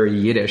contemporary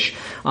Yiddish.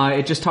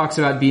 It just talks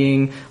about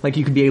being like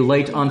you could be a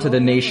light unto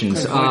the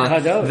nations.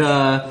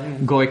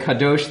 The goy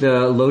kadosh,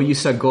 the lo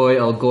yisa goy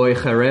el goy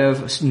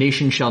cherev,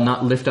 nation shall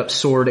not lift up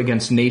sword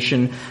against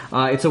nation.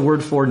 It's a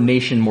word for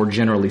nation more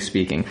generally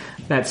speaking.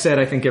 That said,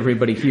 I think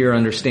everybody here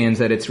understands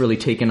that it's really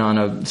taken on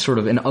a sort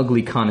of an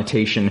ugly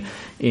connotation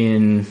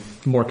in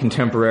more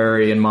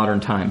contemporary and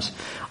modern times.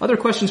 Other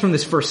questions from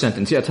this first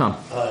sentence? Yeah, Tom.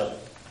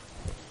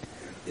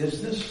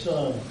 Is this,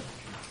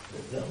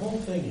 the whole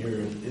thing here,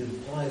 it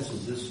implies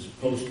that this is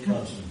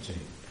post-Constantine,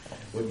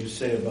 what you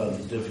say about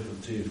the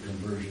difficulty of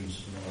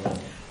conversions and all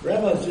that.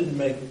 Rabbis didn't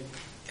make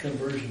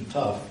conversion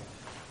tough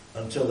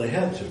until they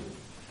had to.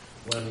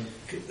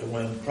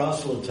 When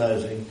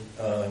proselytizing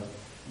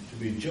to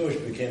be Jewish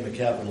became a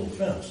capital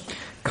offense.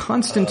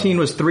 Constantine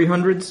was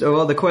 300. So,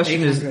 well, the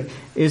question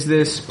is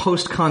this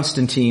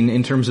post-Constantine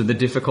in terms of the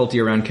difficulty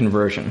around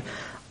conversion?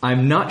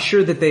 I'm not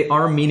sure that they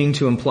are meaning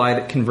to imply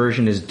that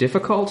conversion is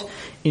difficult.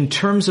 In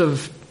terms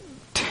of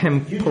You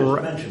just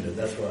mentioned it,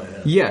 that's why I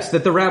asked. Yes,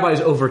 that the rabbis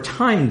over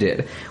time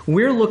did.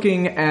 We're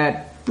looking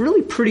at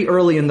really pretty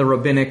early in the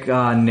rabbinic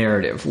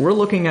narrative. We're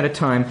looking at a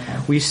time,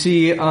 we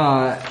see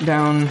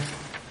down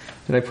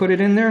Did I put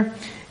it in there?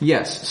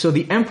 Yes. So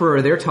the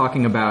emperor they're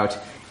talking about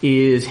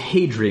is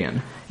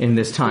Hadrian in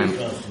this time.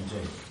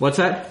 Pre-Constantine. What's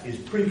that? He's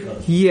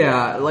pre-Constantine.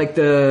 Yeah, like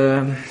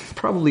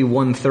probably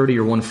 130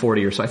 or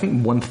 140 or so. I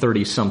think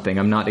 130 something.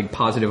 I'm not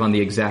positive on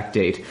the exact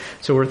date.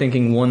 So we're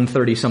thinking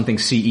 130 something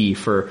CE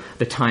for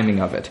the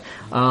timing of it.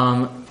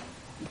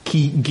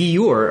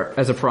 Giur,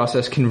 as a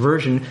process,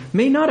 conversion,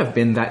 may not have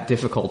been that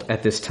difficult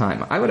at this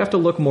time. I would have to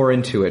look more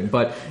into it,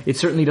 but it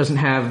certainly doesn't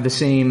have the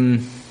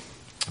same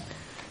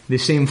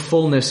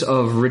fullness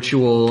of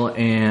ritual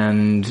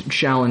and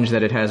challenge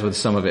that it has with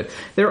some of it.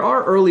 There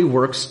are early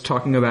works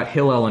talking about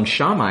Hillel and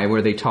Shammai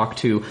where they talk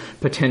to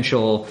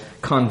potential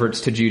converts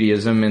to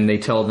Judaism and they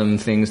tell them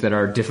things that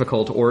are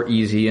difficult or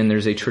easy, and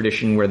there's a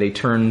tradition where they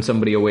turn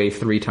somebody away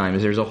 3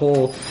 times. There's a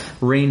whole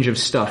range of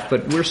stuff,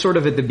 but we're sort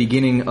of at the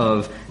beginning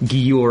of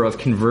Giur, of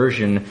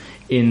conversion,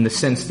 in the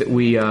sense that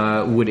we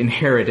would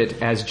inherit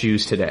it as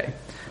Jews today.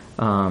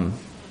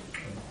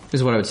 This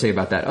is what I would say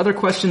about that. Other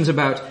questions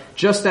about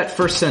just that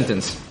first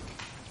sentence?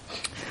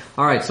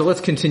 All right, so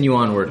let's continue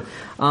onward.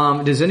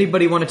 Does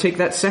anybody want to take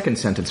that second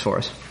sentence for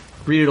us?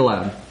 Read it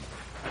aloud.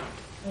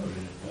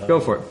 Go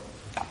for it.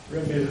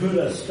 Rabbi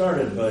Yehuda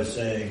started by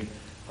saying,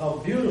 how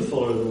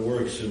beautiful are the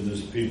works of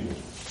this people.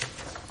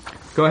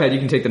 Go ahead, you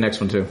can take the next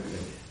one too.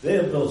 They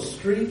have built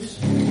streets,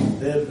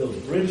 they have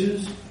built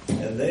bridges,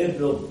 and they have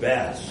built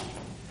baths.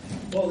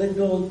 Well, they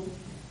build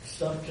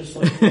stuff just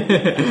like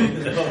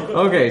that.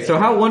 Okay, so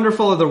how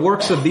wonderful are the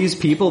works of these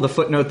people? The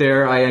footnote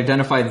there, I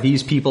identified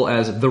these people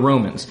as the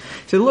Romans.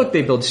 So look,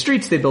 they build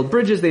streets, they build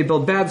bridges, they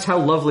build baths. How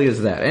lovely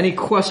is that? Any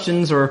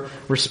questions or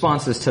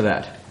responses to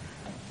that?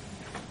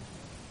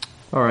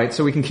 All right,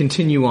 so we can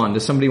continue on.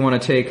 Does somebody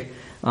want to take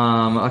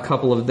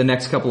the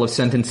next couple of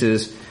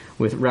sentences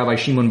with Rabbi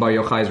Shimon Bar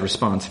Yochai's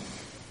response?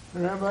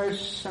 Rabbi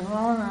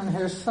Shimon and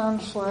his son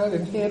fled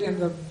and hid in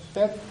the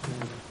Bet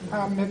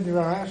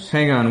HaMidrash.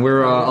 Hang on,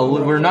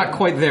 we're not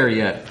quite there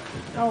yet.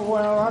 Oh,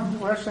 well, I'm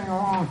rushing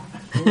along.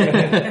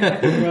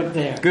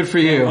 Good for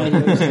you.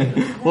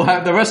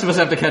 The rest of us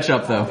have to catch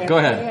up, though. Go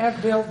ahead. They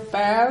had built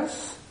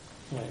baths.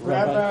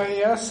 Rabbi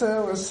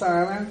Yosef was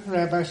silent.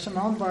 Rabbi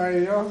Shimon Bar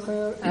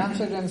Yochai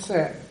answered and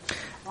said,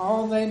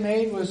 all they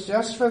made was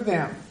just for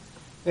them.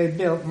 They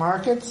built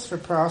markets for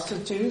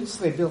prostitutes.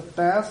 They built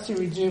baths to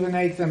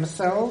rejuvenate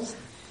themselves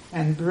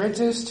and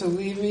bridges to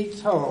levy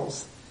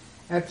tolls.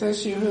 At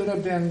this,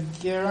 Yehuda ben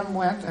Gerim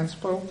went and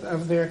spoke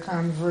of their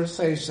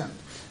conversation,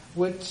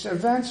 which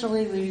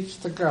eventually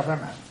reached the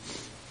government.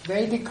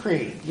 They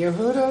decreed,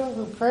 Yehuda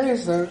who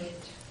praised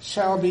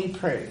shall be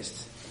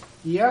praised.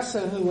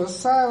 Yosef who was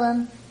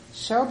silent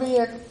shall be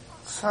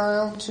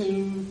exiled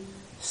to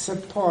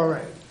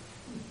Sippore.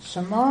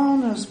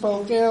 Shimon who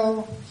spoke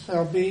ill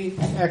shall be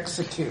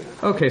executed.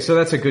 Okay, so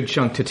that's a good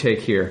chunk to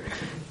take here.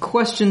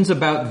 Questions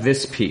about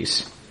this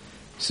piece.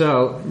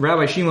 So,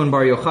 Rabbi Shimon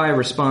Bar Yochai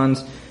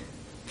responds,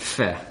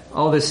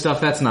 all this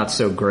stuff, that's not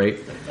so great.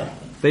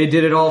 They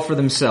did it all for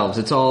themselves.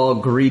 It's all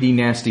greedy,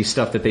 nasty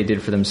stuff that they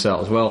did for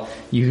themselves. Well,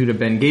 Yehuda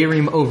ben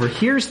Gerim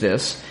overhears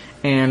this,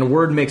 and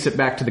word makes it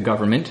back to the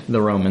government,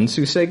 the Romans,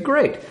 who say,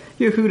 great,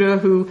 Yehuda,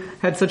 who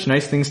had such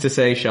nice things to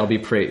say, shall be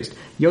praised.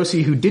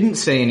 Yossi, who didn't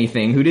say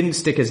anything, who didn't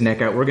stick his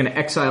neck out, we're going to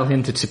exile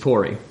him to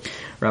Tzipori.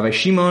 Rabbi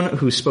Shimon,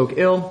 who spoke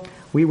ill,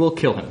 we will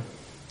kill him.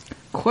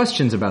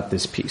 Questions about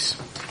this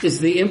piece? Is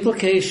the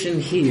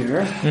implication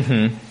here,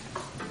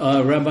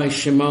 Rabbi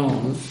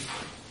Shimon,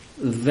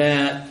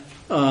 that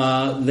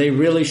they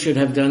really should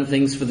have done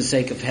things for the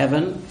sake of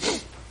heaven,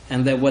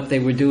 and that what they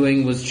were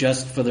doing was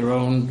just for their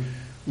own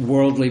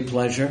worldly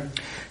pleasure?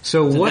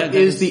 So what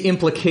is the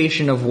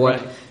implication of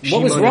what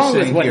Shimon was wrong is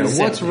saying with what here? he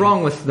said? What's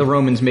wrong with the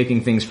Romans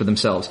making things for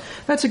themselves?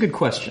 That's a good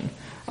question.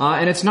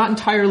 And it's not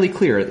entirely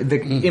clear.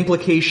 The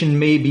implication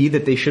may be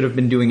that they should have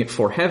been doing it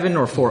for heaven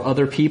or for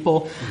other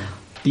people.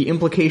 The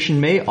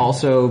implication may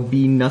also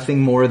be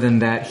nothing more than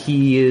that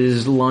he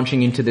is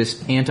launching into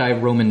this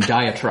anti-Roman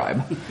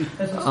diatribe.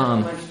 That's not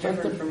much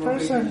different from what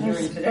we've been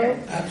hearing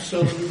today.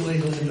 Absolutely,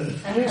 Linda.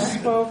 Who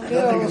spoke Nothing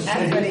ill is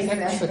shall be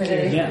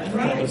executed. Yeah,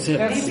 that was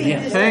it. Yeah.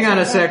 Hang on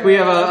a sec. We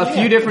have a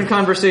few different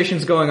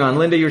conversations going on.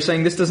 Linda, you're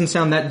saying this doesn't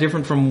sound that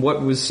different from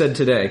what was said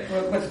today.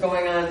 What's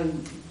going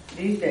on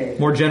these days?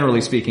 More generally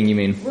speaking, you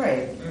mean?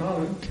 Right. All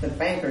the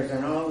bankers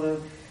and all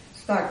the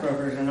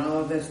stockbrokers and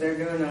all of this, they're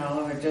doing all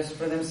of it just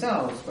for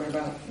themselves. What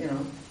about,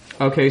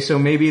 Okay, so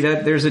maybe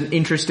that there's an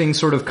interesting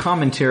sort of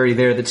commentary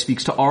there that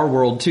speaks to our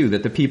world too,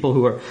 that the people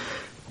who are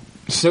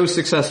so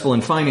successful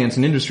in finance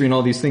and industry and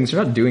all these things,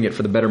 they're not doing it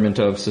for the betterment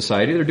of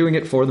society, they're doing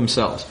it for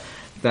themselves.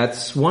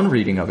 That's one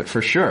reading of it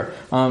for sure.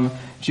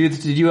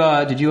 Judith, did you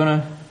want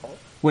to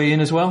weigh in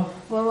as well?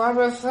 Well, I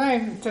was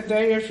saying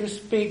today if you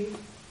speak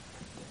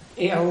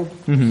ill,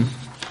 you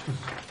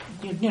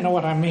know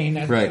what I mean.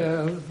 It's, right.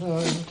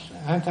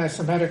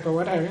 Anti-Semitic or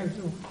whatever,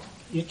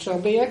 you shall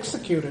be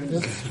executed.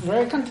 It's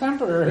very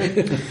contemporary.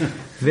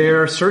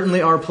 There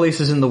certainly are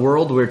places in the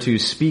world where to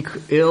speak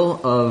ill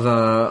of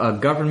a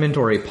government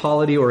or a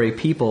polity or a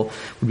people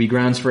would be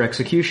grounds for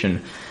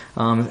execution.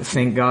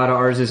 Thank God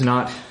ours is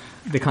not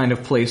the kind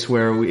of place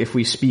where if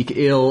we speak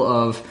ill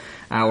of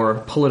our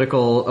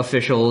political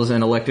officials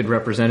and elected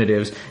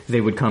representatives, they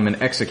would come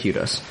and execute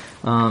us.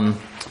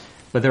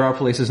 But there are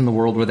places in the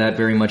world where that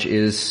very much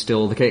is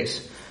still the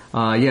case.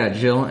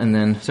 Jill, and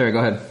then Sarah, go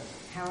ahead.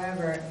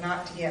 However,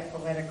 not to get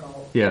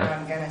political, Yeah. but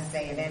I'm going to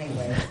say it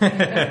anyway.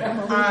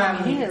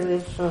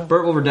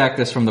 Bert will redact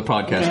this from the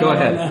podcast. Go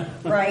ahead.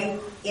 Right?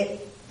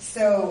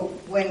 So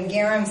when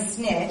Garum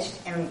snitched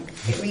and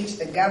it reached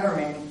the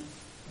government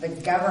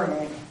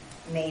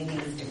made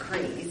these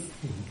decrees.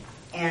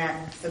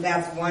 And so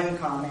that's one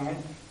comment.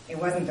 It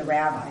wasn't the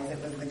rabbis,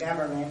 it was the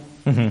government.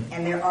 Mm-hmm.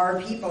 And there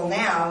are people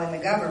now in the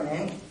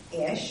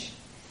government-ish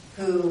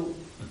who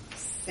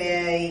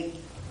say,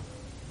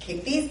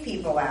 kick these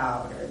people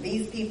out, or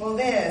these people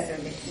this, or,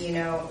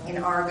 in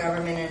our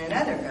government and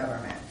another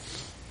government.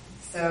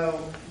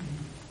 So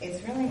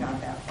it's really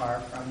not that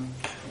far from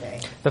today.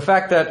 The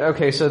fact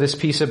that, so this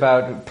piece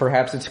about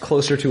perhaps it's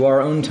closer to our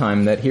own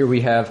time, that here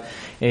we have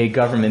a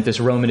government, this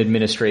Roman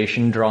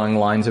administration, drawing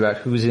lines about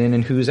who's in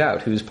and who's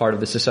out, who's part of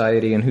the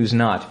society and who's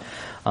not.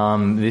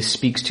 This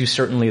speaks to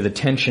certainly the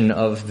tension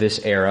of this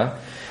era.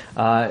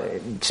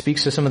 It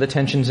speaks to some of the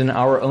tensions in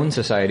our own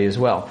society as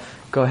well.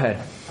 Go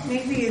ahead.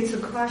 Maybe it's a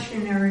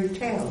cautionary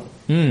tale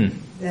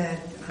that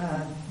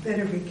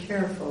better be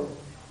careful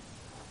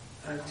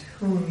to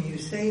whom you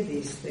say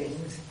these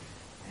things,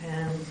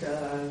 and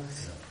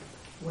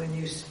when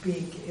you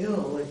speak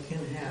ill, it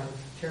can have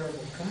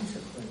terrible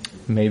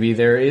consequences. Maybe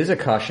there is a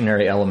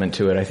cautionary element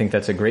to it. I think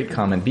that's a great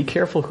comment. Be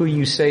careful who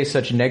you say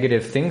such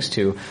negative things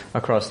to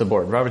across the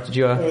board. Robert, did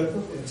you...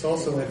 It's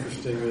also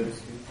interesting that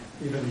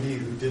even he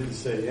who didn't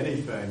say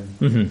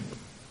anything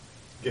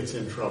gets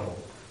in trouble.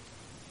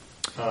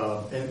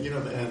 And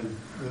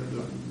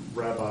the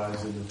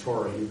rabbis in the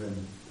Torah even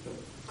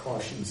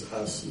cautions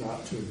us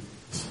not to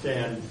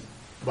stand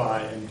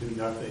by and do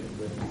nothing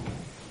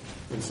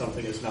when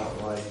something is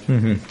not right.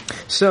 Mm-hmm.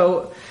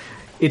 So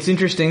it's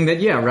interesting that,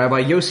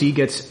 Rabbi Yossi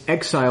gets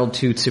exiled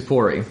to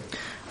Tzipori.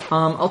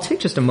 I'll take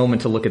just a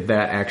moment to look at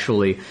that,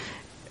 actually.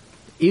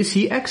 Is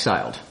he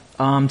exiled?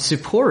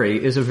 Tzipori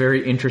is a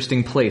very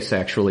interesting place,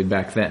 actually,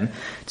 back then.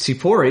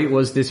 Tzipori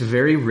was this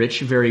very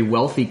rich, very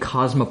wealthy,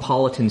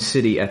 cosmopolitan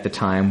city at the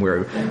time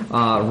where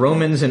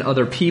Romans and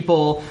other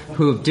people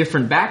who have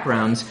different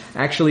backgrounds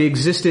actually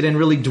existed and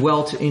really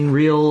dwelt in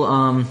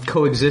real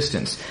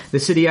coexistence. The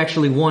city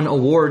actually won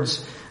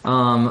awards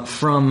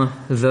from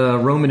the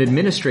Roman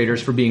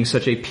administrators for being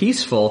such a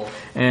peaceful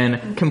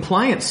and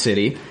compliant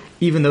city,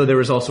 even though there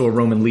was also a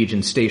Roman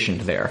legion stationed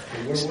there.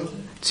 Where was it?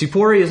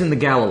 Tzipori is in the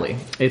Galilee.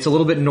 It's a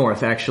little bit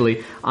north,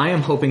 actually. I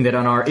am hoping that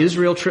on our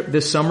Israel trip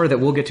this summer that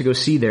we'll get to go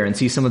see there and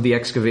see some of the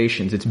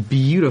excavations. It's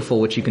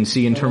beautiful what you can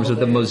see in terms of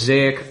the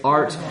mosaic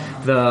art,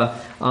 the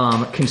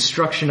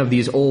construction of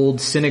these old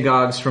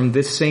synagogues from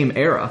this same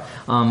era.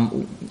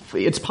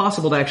 It's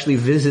possible to actually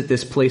visit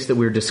this place that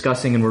we're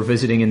discussing and we're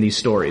visiting in these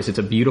stories. It's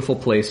a beautiful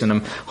place, and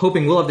I'm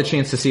hoping we'll have the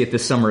chance to see it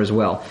this summer as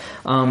well.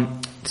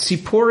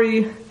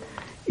 Tzipori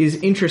is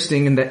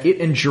interesting in that it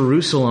and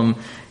Jerusalem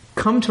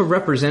come to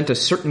represent a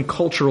certain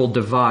cultural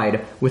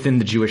divide within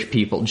the Jewish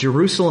people.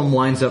 Jerusalem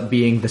winds up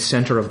being the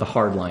center of the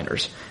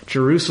hardliners.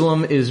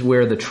 Jerusalem is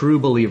where the true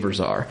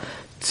believers are.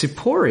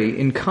 Tzipori,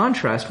 in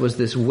contrast, was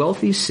this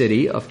wealthy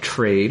city of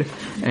trade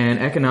and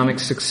economic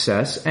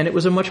success, and it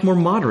was a much more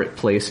moderate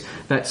place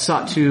that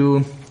sought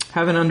to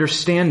have an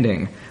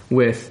understanding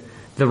with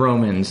the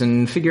Romans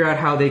and figure out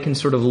how they can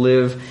sort of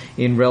live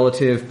in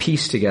relative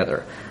peace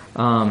together.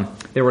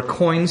 There were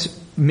coins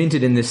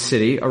minted in this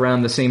city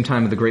around the same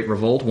time of the Great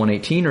Revolt,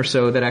 118 or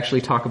so, that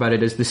actually talk about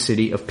it as the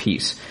city of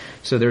peace.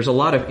 So there's a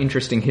lot of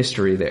interesting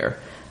history there.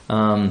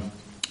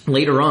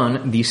 Later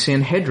on, the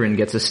Sanhedrin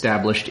gets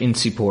established in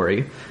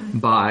Tzipori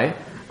by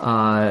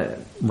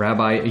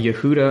Rabbi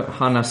Yehuda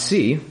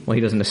Hanassi. Well,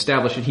 he doesn't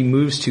establish it. He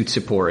moves to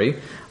Tzipori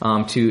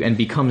and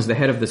becomes the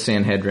head of the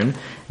Sanhedrin.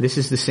 This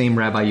is the same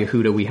Rabbi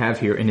Yehuda we have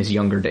here in his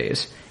younger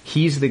days.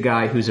 He's the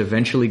guy who's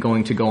eventually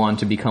going to go on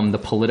to become the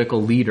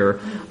political leader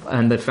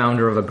and the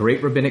founder of a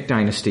great rabbinic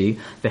dynasty,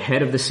 the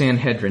head of the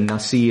Sanhedrin.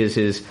 Nasi is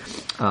his...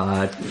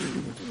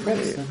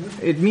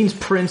 it means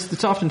prince.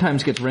 It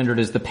oftentimes gets rendered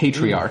as the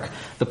patriarch,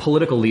 the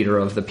political leader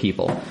of the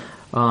people.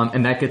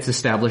 And that gets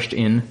established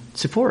in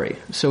Tzipori.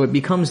 So it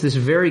becomes this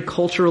very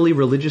culturally,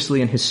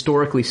 religiously, and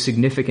historically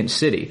significant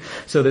city.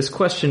 So this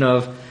question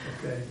of,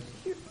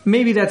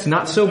 maybe that's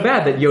not so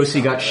bad that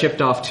Yossi got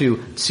shipped off to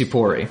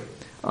Tzipori.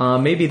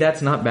 Maybe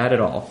that's not bad at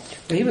all.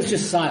 But he was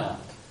just silent.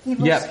 He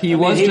was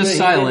just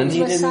silent.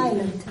 He was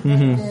silent.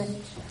 Mm-hmm.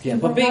 Yeah,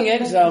 but being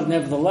exiled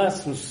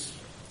nevertheless was...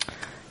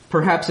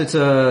 Perhaps it's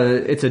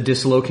a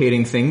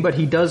dislocating thing, but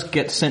he does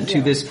get sent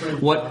to this,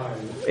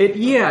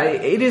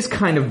 it is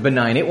kind of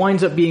benign. It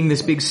winds up being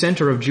this big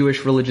center of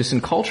Jewish religious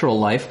and cultural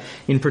life,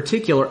 in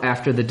particular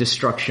after the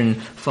destruction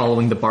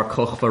following the Bar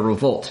Kokhba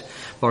revolt.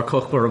 Bar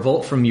Kokhba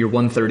revolt from year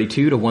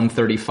 132 to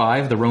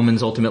 135, the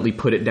Romans ultimately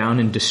put it down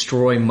and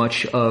destroy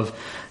much of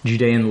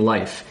Judean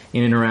life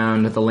in and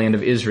around the land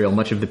of Israel,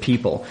 much of the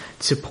people.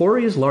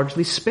 Tzipori is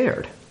largely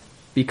spared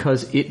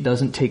because it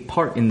doesn't take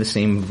part in the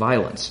same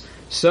violence.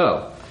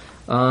 So,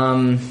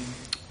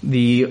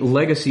 the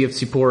legacy of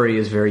Tzipori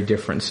is very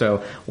different.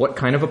 So what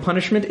kind of a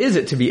punishment is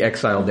it to be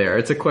exiled there?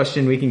 It's a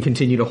question we can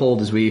continue to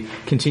hold as we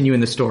continue in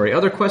the story.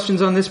 Other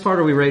questions on this part,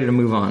 or are we ready to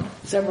move on?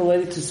 Is that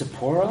related to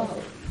Zipporah?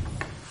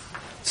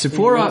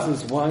 Tzipora,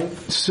 his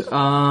wife?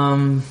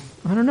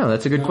 I don't know.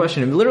 That's a good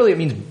question. Literally, it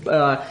means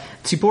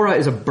Tzipora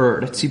is a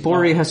bird.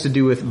 Tzipori has to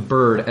do with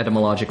bird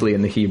etymologically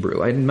in the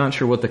Hebrew. I'm not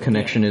sure what the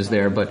connection is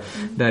there, but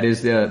that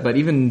is but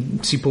even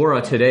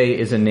Tzipora today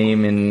is a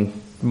name in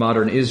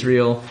modern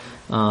Israel.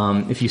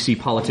 If you see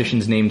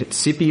politicians named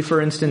Tzipi,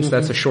 for instance,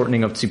 that's a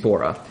shortening of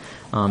Tzipora,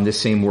 this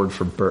same word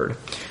for bird.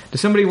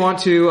 Does somebody want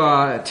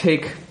to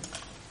take,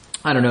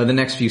 I don't know, the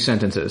next few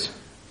sentences?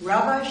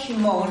 Rabbi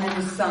Shimon and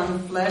his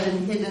son fled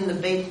and hid in the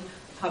Beit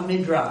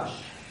HaMidrash.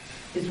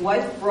 His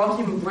wife brought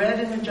him bread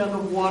and a jug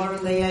of water,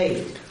 and they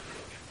ate.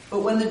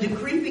 But when the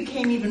decree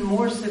became even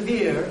more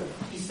severe,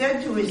 he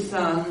said to his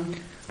son,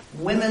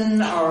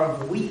 "Women are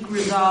of weak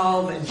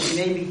resolve, and she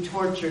may be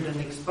tortured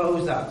and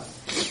expose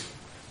us."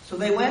 So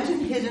they went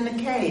and hid in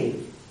a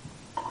cave.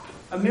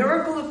 A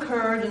miracle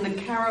occurred, and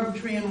the carob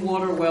tree and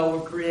water well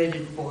were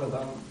created for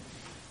them.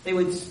 They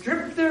would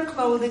strip their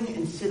clothing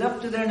and sit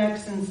up to their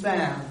necks in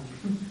sand.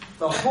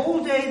 The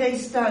whole day they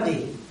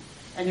studied.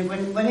 And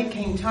when it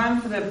came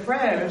time for their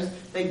prayers,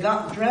 they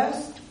got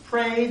dressed,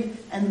 prayed,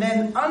 and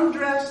then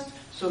undressed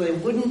so they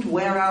wouldn't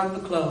wear out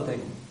the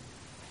clothing.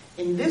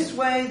 In this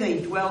way, they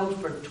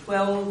dwelled for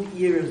 12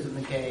 years in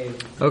the cave.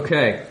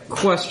 Okay,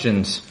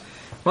 questions?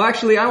 Well,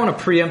 actually, I want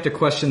to preempt a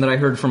question that I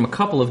heard from a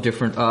couple of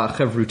different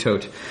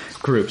Chevrutot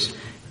groups.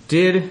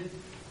 Did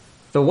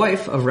the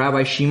wife of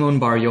Rabbi Shimon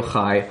Bar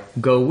Yochai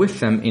go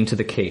with them into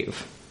the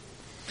cave?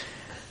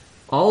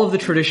 All of the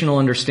traditional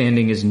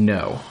understanding is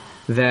no.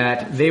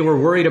 That they were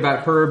worried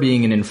about her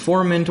being an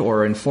informant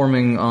or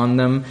informing on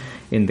them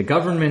in the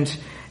government.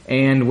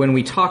 And when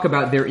we talk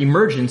about their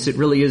emergence, it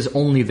really is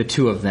only the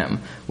two of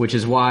them, which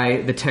is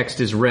why the text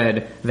is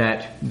read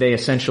that they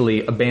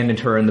essentially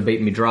abandoned her in the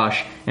Beit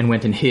Midrash and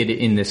went and hid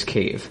in this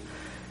cave.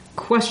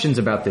 Questions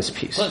about this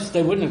piece? Plus,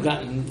 they wouldn't have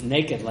gotten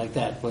naked like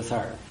that with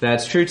her.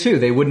 That's true, too.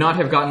 They would not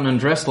have gotten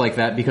undressed like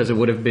that because it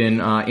would have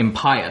been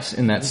impious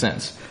in that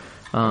sense.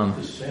 I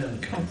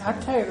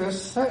tell you,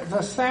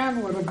 the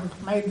sand would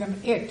have made them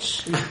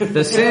itch.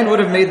 The sand would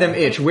have made them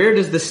itch. Where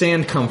does the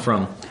sand come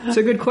from? It's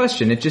a good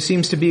question. It just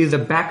seems to be the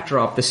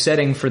backdrop, the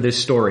setting for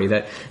this story,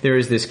 that there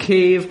is this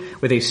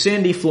cave with a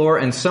sandy floor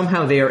and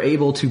somehow they are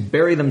able to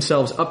bury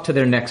themselves up to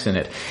their necks in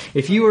it.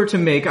 If you were to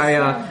make, I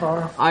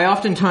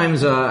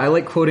oftentimes, I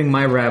like quoting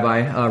my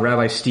rabbi,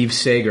 Rabbi Steve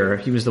Sager.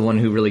 He was the one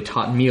who really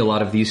taught me a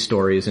lot of these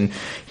stories. And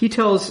he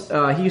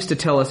used to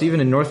tell us, even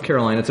in North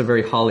Carolina, it's a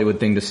very Hollywood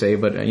thing to say,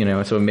 but,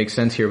 so it makes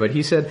sense here. But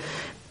he said,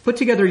 put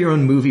together your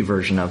own movie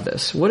version of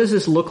this. What does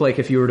this look like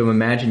if you were to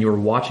imagine you were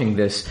watching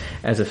this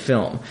as a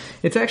film?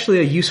 It's actually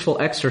a useful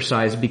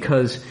exercise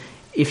because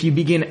if you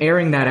begin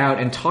airing that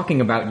out and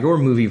talking about your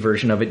movie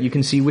version of it, you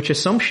can see which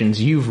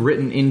assumptions you've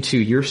written into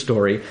your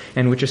story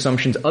and which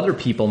assumptions other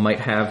people might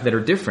have that are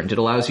different. It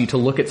allows you to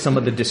look at some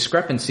of the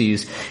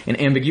discrepancies and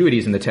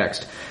ambiguities in the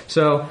text.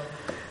 So,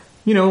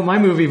 my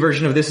movie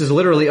version of this is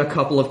literally a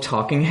couple of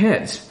talking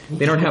heads.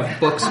 They don't have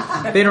books.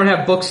 They don't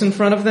have books in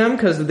front of them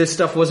because this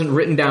stuff wasn't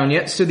written down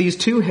yet. So these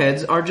two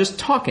heads are just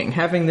talking,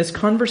 having this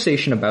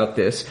conversation about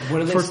this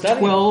for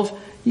 12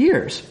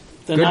 years.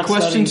 Good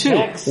question too.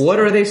 Text. What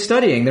are they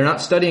studying? They're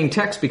not studying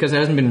text because it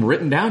hasn't been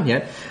written down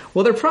yet.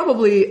 Well, they're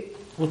probably.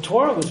 Well,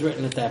 Torah was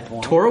written at that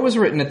point. Torah was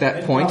written at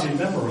that point. Probably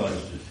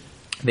memorized it.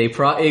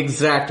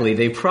 Exactly.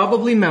 They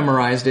probably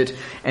memorized it,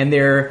 and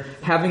they're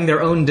having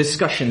their own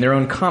discussion, their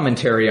own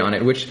commentary on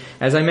it, which,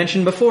 as I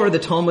mentioned before, the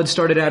Talmud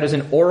started out as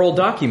an oral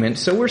document,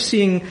 so we're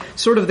seeing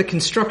sort of the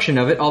construction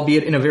of it,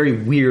 albeit in a very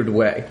weird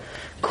way.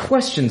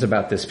 Questions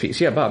about this piece?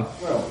 Yeah, Bob.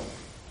 Well,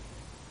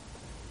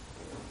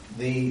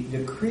 the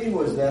decree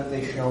was that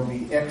they shall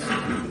be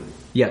executed.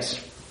 Yes.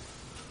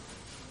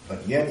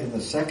 But yet in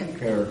the second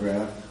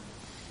paragraph,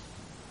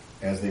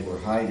 as they were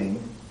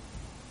hiding,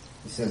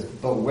 it says,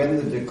 but when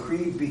the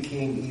decree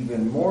became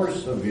even more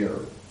severe.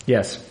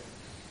 Yes.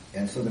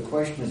 And so the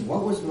question is,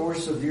 what was more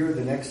severe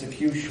than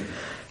execution?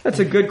 That's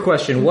a good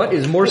question. What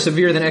is more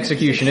severe than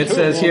execution? It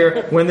says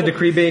here, when the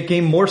decree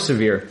became more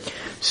severe.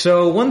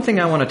 So one thing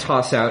I want to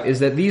toss out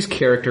is that these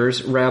characters,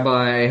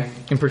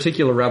 in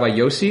particular Rabbi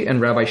Yossi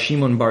and Rabbi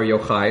Shimon Bar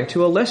Yochai,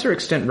 to a lesser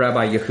extent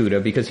Rabbi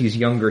Yehuda, because he's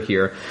younger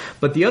here,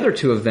 but the other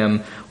two of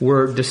them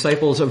were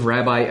disciples of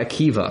Rabbi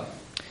Akiva.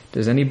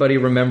 Does anybody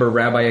remember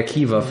Rabbi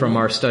Akiva from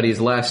our studies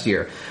last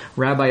year?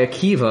 Rabbi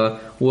Akiva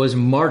was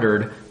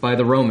martyred by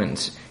the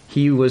Romans.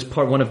 He was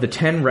one of the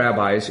 10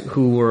 rabbis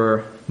who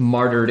were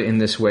martyred in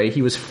this way.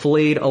 He was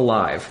flayed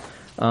alive,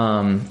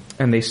 and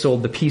they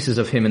sold the pieces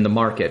of him in the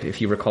market.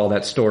 If you recall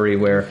that story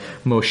where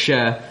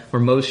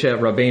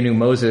Rabbeinu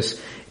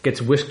Moses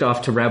gets whisked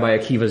off to Rabbi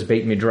Akiva's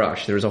Beit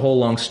Midrash. There's a whole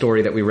long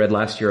story that we read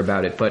last year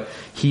about it, but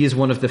he is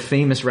one of the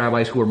famous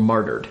rabbis who were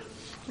martyred.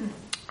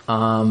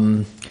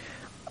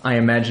 I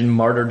imagine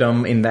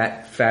martyrdom in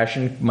that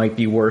fashion might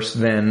be worse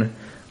than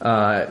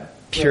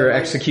pure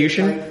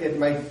execution. It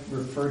might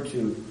refer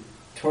to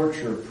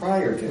torture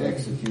prior to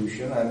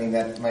execution. I mean,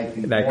 that might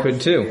be That more could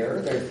too.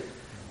 severe.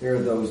 There are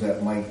those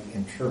that might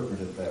interpret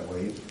it that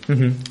way.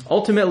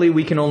 Ultimately,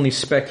 we can only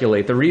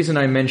speculate. The reason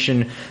I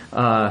mention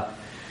Rabbi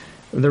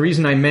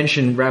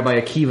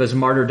Akiva's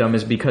martyrdom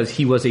is because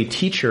he was a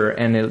teacher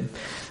and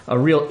a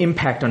real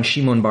impact on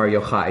Shimon Bar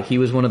Yochai. He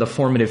was one of the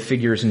formative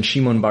figures in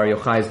Shimon Bar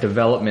Yochai's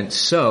development.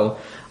 So,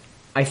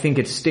 I think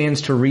it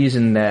stands to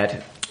reason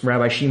that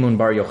Rabbi Shimon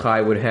Bar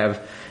Yochai would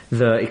have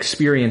the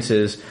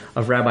experiences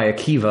of Rabbi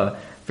Akiva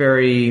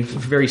very,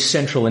 very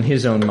central in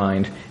his own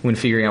mind when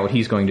figuring out what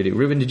he's going to do.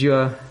 Reuben, did you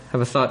have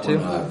a thought too?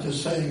 Well, I'm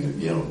just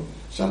saying,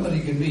 somebody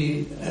can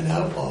be an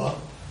outlaw,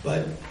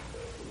 but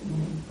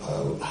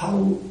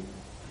how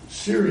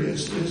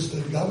serious is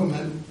the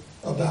government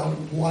about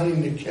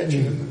wanting to catch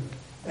him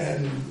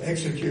and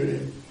execute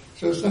him?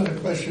 So it's not a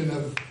question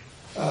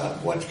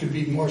of what could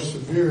be more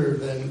severe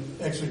than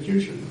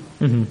execution.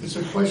 It's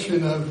a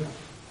question of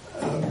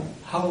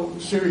how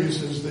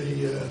serious is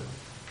the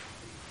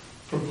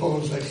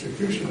proposed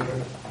executioner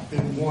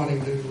in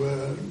wanting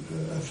to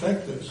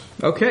affect this.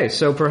 Okay,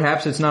 so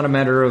perhaps it's not a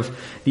matter of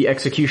the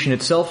execution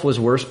itself was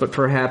worse, but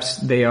perhaps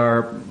they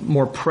are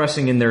more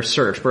pressing in their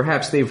search.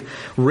 Perhaps they've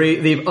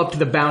upped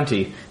the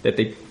bounty that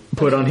they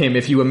put on him.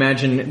 If you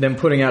imagine them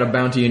putting out a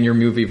bounty in your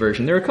movie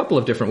version, there are a couple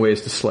of different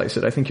ways to slice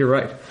it. I think you're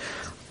right.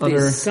 The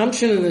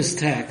assumption in this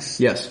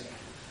text yes,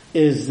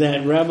 is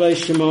that Rabbi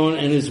Shimon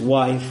and his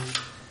wife,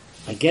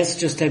 I guess,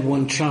 just had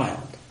one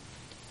child.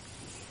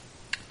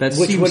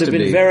 Which would have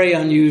been very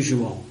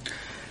unusual.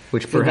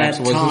 Which perhaps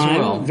was as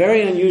well.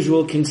 Very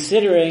unusual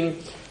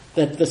considering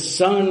that the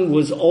son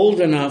was old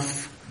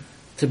enough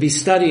to be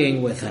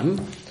studying with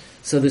him.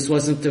 So this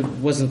wasn't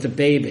the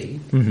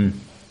baby.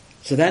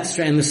 So that's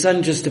and the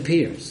son just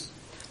appears.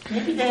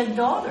 Maybe they had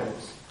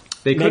daughters.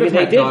 They could have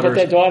had daughters. But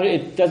their daughter,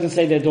 it doesn't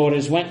say their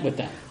daughters went with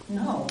them.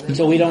 No.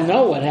 So we don't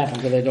know what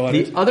happened to their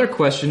daughters. The other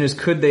question is,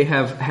 could they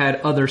have had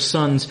other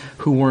sons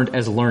who weren't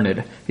as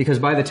learned? Because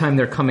by the time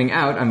they're coming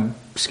out, I'm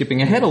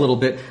skipping ahead a little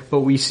bit, but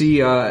we see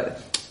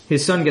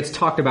his son gets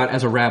talked about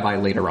as a rabbi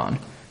later on.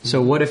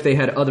 So what if they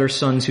had other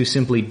sons who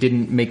simply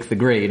didn't make the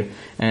grade,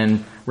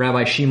 and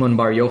Rabbi Shimon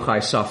Bar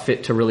Yochai saw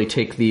fit to really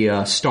take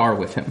the star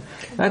with him?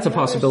 That's a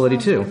possibility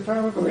too.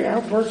 Probably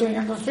out working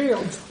in the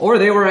field. Or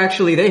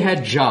they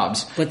had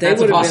jobs. But they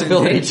That's a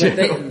possibility too.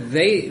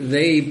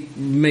 They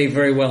may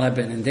very well have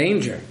been in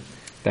danger.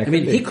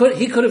 He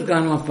could have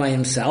gone off by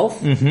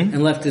himself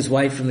and left his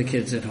wife and the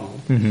kids at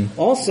home.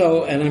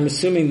 Also, and I'm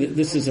assuming that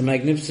this is a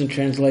magnificent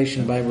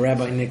translation by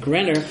Rabbi Nick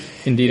Renner.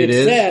 Indeed it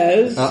is. It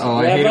says,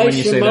 Rabbi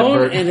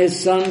Shimon and his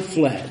son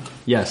fled.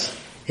 Yes.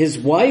 His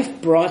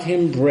wife brought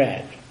him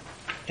bread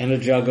and a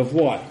jug of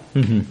water.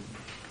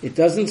 It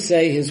doesn't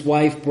say his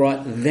wife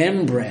brought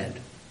them bread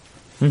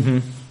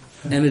and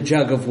a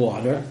jug of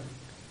water.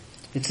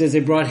 It says they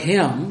brought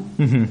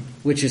him,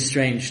 which is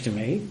strange to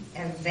me.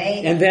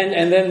 And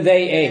then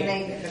they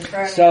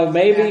ate. So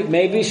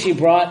maybe she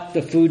brought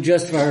the food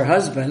just for her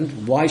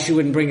husband. Why she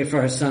wouldn't bring it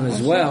for her son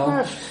as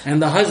well?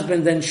 And the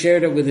husband then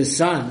shared it with his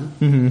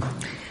son.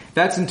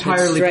 That's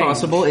entirely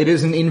possible. It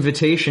is an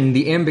invitation.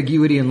 The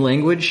ambiguity in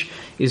language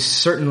is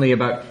certainly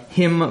about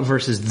him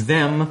versus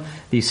them,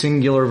 the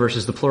singular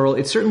versus the plural.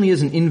 It certainly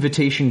is an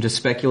invitation to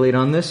speculate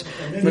on this.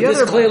 But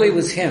this clearly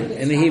was him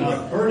in the Hebrew.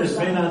 Ernest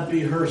may not be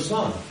her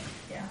son.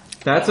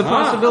 That's a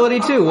possibility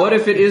too. What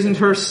if it isn't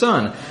her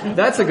son?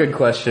 That's a good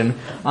question.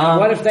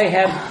 What if they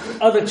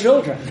have other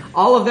children?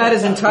 All of that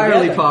is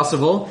entirely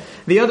possible.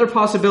 The other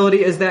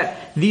possibility is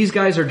that these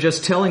guys are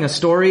just telling a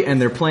story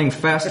and they're playing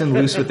fast and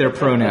loose with their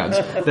pronouns.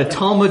 The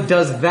Talmud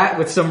does that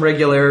with some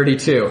regularity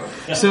too.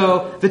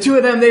 So the two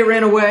of them, they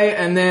ran away,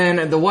 and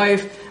then the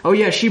wife,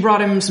 she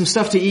brought him some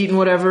stuff to eat and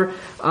whatever.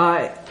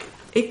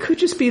 It could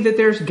just be that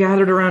they're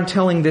gathered around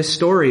telling this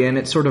story, and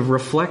it sort of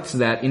reflects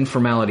that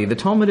informality. The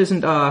Talmud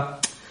isn't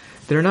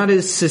they're not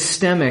as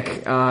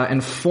systemic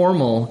and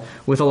formal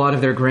with a lot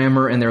of their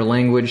grammar and their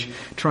language.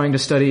 Trying to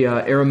study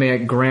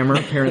Aramaic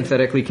grammar,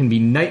 parenthetically, can be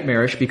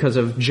nightmarish because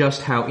of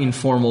just how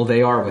informal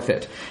they are with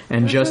it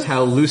and just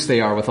how loose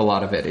they are with a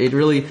lot of it. It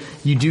really,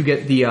 you do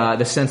get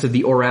the sense of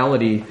the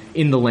orality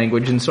in the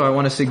language, and so I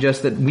want to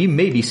suggest that we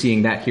may be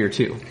seeing that here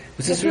too.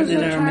 Was this written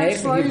in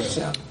Aramaic or Hebrew?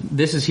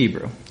 This is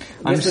Hebrew.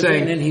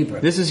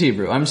 This is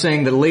Hebrew. I'm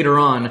saying that later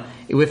on,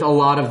 with a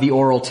lot of the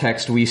oral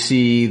text, we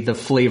see the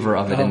flavor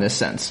of it in this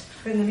sense.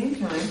 But in the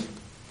meantime,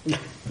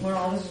 when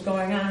all this is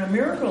going on, a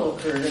miracle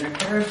occurred, and a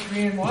pair of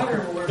tree and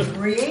water were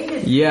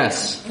created.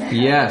 Yes.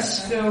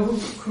 So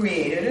who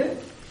created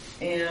it?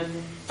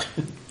 And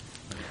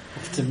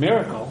it's a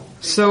miracle.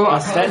 So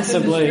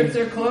ostensibly, strip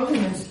their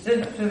clothing and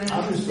stood up to them.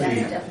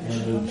 Obviously,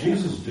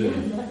 Jesus did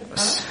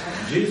it.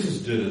 Jesus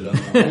did it.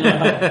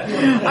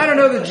 I don't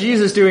know that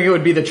Jesus doing it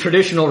would be the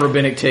traditional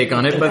rabbinic take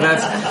on it,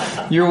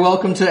 but you're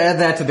welcome to add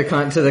that to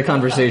the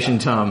conversation,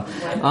 Tom.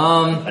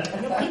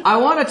 I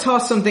want to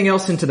toss something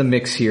else into the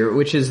mix here,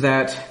 which is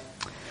that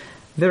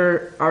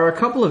there are a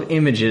couple of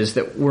images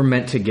that we're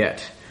meant to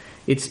get.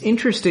 It's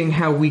interesting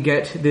how we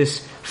get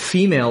this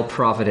female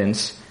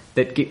providence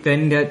that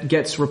then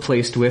gets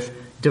replaced with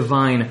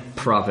divine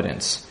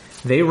providence.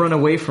 They run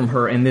away from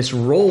her, and this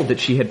role that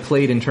she had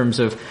played in terms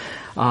of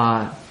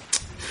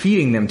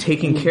feeding them,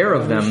 taking care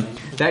of them,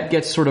 that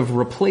gets sort of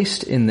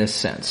replaced in this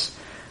sense.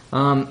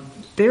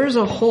 There's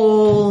a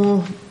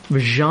whole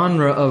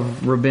genre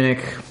of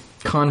rabbinic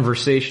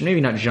conversation, maybe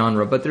not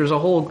genre, but there's a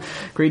whole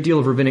great deal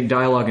of rabbinic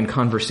dialogue and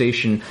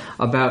conversation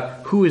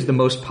about who is the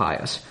most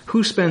pious,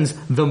 who spends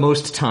the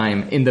most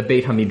time in the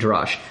Beit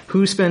HaMidrash,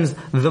 who spends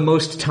the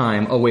most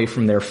time away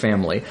from their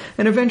family.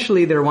 And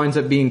eventually there winds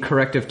up being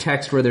corrective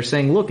text where they're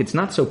saying, look, it's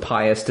not so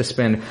pious to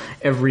spend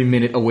every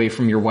minute away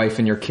from your wife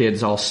and your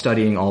kids all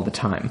studying all the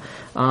time.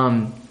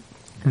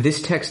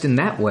 This text in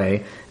that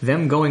way,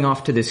 them going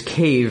off to this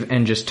cave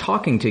and just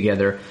talking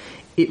together,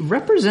 it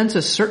represents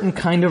a certain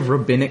kind of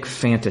rabbinic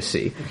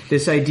fantasy.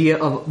 This idea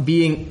of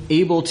being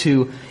able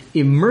to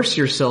immerse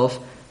yourself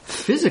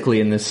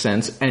physically in this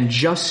sense and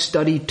just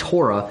study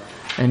Torah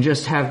and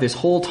just have this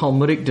whole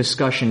Talmudic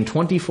discussion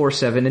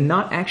 24/7 and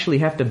not actually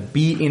have to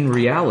be in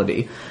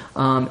reality.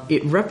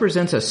 It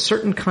represents a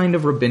certain kind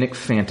of rabbinic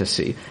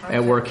fantasy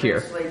at work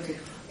here.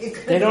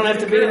 They don't have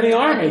to be in the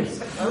army.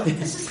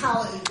 This is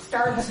how it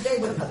started today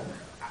with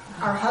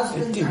our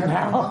husbands are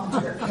going to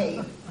their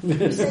cave.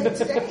 We say it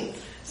today.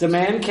 The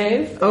man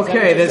cave?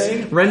 Okay,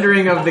 this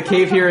rendering of the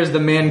cave here is the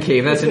man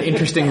cave. That's an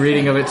interesting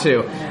reading of it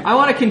too. I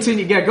want to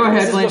continue. Yeah, go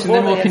ahead, Blanche, and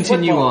then we'll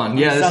continue on.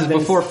 Yeah, this is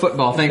before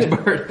football. Thanks,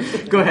 Bert.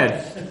 Go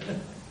ahead.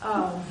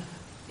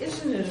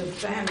 Isn't it a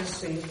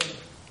fantasy that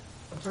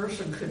a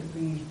person could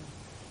be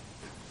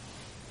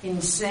in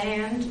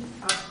sand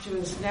up to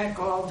his neck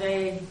all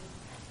day?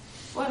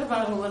 What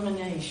about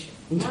elimination?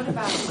 What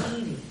about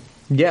eating?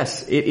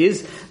 Yes, it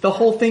is. The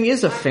whole thing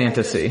is a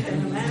fantasy.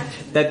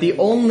 That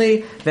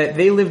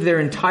they lived their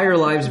entire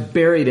lives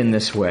buried in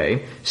this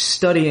way,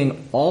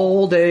 studying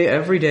all day,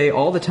 every day,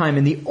 all the time,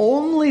 and the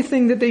only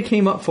thing that they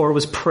came up for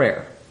was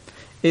prayer.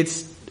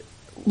 It's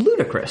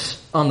ludicrous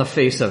on the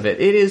face of it.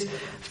 It is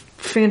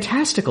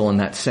fantastical in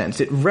that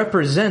sense. It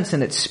represents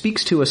and it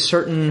speaks to a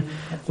certain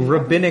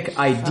rabbinic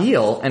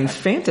ideal and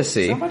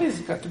fantasy. Somebody's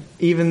got to,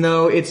 even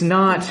though it's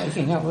not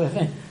making a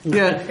living.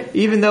 Yeah,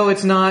 even though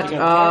it's not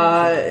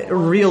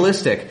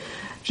realistic.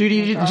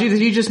 Judy,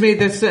 you just made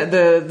this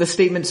the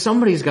statement,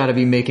 somebody's got to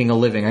be making a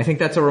living. I think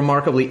that's a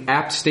remarkably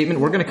apt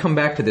statement. We're going to come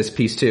back to this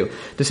piece too.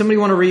 Does somebody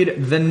want to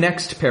read the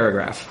next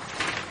paragraph?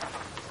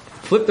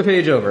 Flip the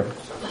page over.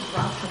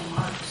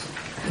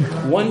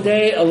 One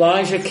day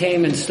Elijah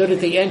came and stood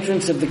at the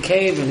entrance of the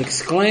cave and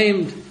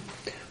exclaimed,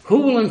 "Who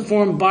will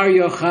inform Bar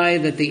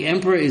Yochai that the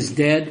emperor is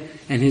dead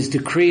and his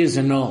decree is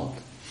annulled?"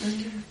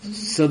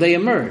 So they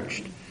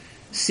emerged.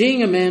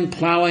 Seeing a man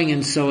plowing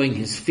and sowing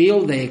his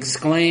field, they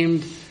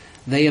exclaimed,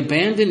 "They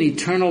abandon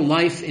eternal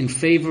life in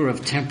favor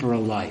of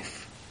temporal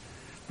life."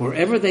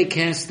 Wherever they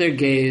cast their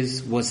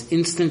gaze was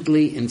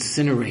instantly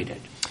incinerated.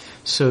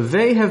 So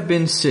they have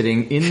been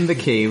sitting in the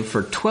cave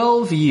for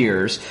 12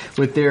 years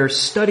with their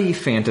study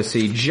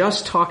fantasy,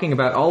 just talking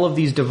about all of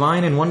these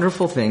divine and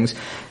wonderful things.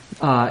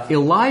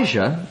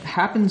 Elijah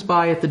happens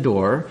by at the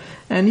door,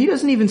 and he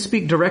doesn't even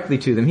speak directly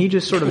to them. He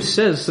just sort of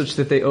says such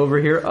that they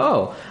overhear,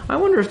 "Oh, I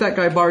wonder if that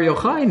guy Bar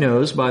Yochai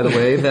knows, by the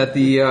way, that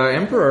the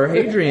emperor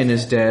Hadrian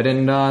is dead,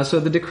 and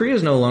so the decree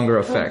is no longer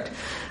in effect."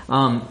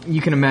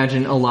 You can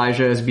imagine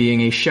Elijah as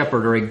being a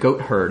shepherd or a goat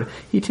herd.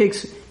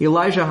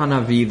 Elijah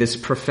Hanavi, this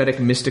prophetic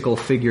mystical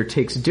figure,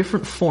 takes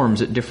different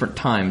forms at different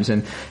times,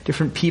 and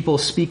different people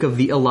speak of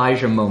the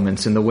Elijah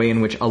moments and the way in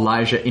which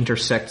Elijah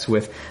intersects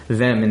with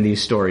them in these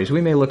stories.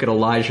 We may look at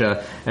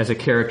Elijah as a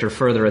character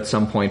further at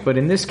some point, but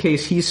in this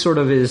case, he sort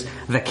of is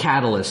the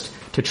catalyst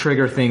to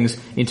trigger things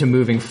into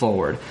moving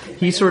forward.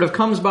 He sort of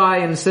comes by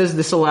and says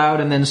this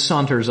aloud and then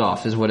saunters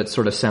off, is what it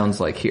sort of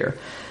sounds like here.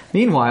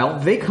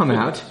 Meanwhile, they come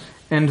out,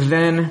 and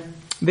then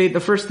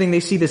the first thing they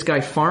see this guy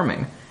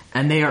farming,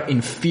 and they are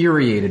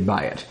infuriated by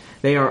it.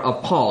 They are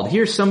appalled.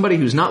 Here's somebody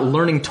who's not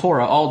learning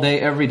Torah all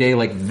day, every day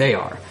like they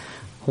are.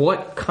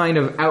 What kind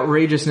of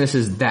outrageousness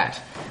is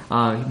that?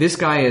 This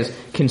guy is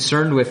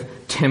concerned with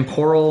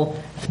temporal,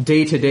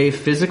 day-to-day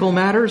physical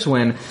matters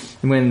when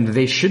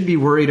they should be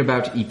worried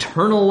about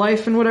eternal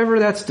life and whatever.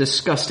 That's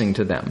disgusting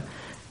to them.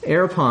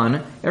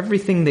 Thereupon,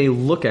 everything they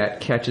look at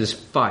catches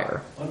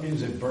fire. That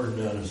means they burned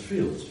down his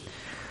fields.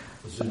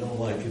 Because they don't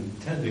like him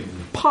tending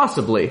them.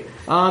 Possibly.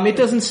 It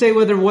doesn't say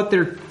whether what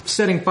they're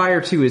setting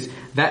fire to is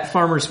that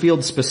farmer's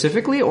field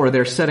specifically, or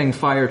they're setting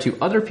fire to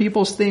other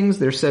people's things,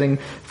 they're setting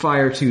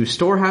fire to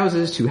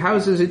storehouses, to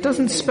houses. It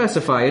doesn't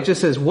specify. It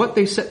just says what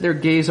they set their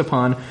gaze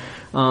upon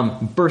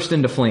burst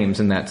into flames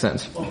in that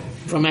sense.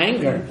 From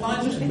anger.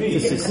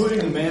 Including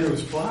the man who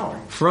was plowing.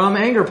 From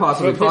anger,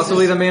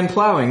 possibly the man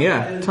plowing,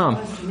 yeah. Tom.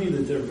 It seems to me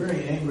that they're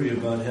very angry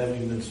about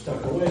having been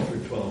stuck away for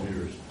 12 years.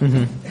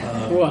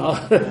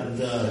 Mm-hmm.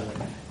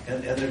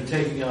 And they're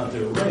taking out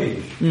their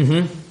rage.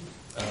 Mm-hmm.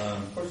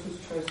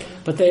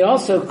 But they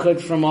also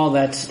could, from all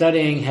that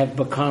studying, have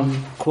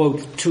become,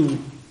 quote, too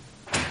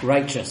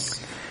righteous.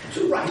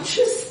 Too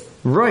righteous?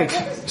 Right.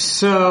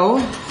 So...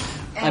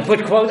 I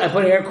put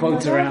air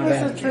quotes around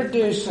that. It's a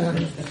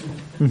tradition.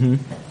 Mm-hmm.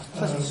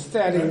 To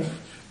study,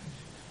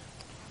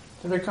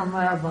 to become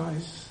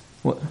rabbis.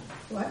 What?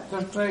 What?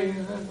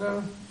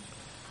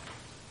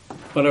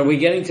 But are we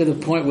getting to the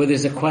point where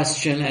there's a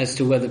question as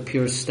to whether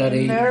pure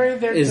study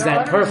is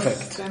that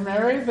perfect? They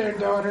marry their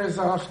daughters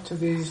off to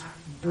these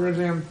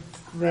brilliant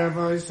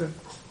rabbis that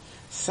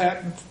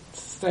sat and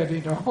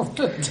studied all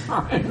the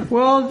time.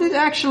 Well,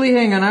 actually,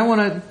 hang on. I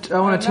want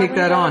to take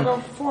that on. Go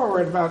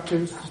forward about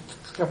a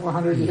couple of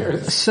hundred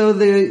years. So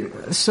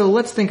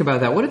let's think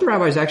about that. What did the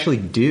rabbis actually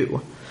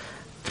do?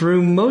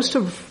 Through most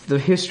of the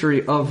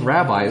history of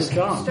rabbis,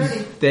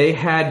 they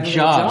had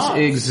jobs.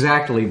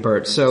 Exactly,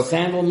 Bert. So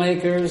sandal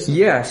makers.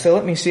 Yeah. So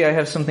let me see. I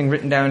have something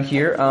written down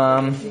here.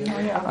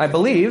 I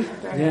believe.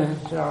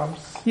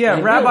 Jobs.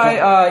 Yeah,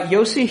 Rabbi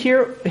Yossi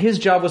here, his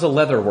job was a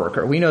leather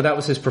worker. We know that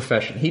was his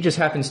profession. He just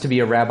happens to be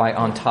a rabbi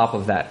on top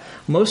of that.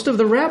 Most of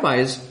the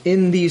rabbis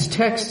in these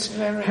texts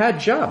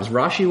had jobs.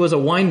 Rashi was a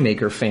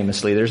winemaker,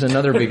 famously. There's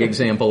another big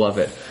example of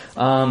it.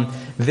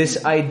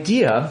 This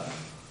idea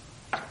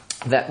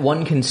that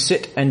one can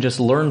sit and just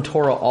learn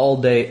Torah all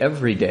day,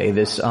 every day,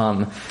 this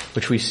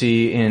which we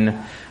see in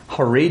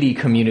Haredi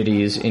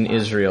communities in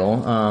Israel,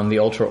 the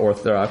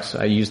ultra-Orthodox.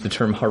 I use the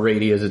term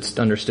Haredi as it's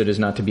understood as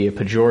not to be a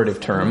pejorative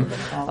term.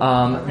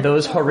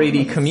 Those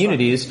Haredi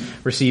communities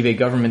receive a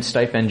government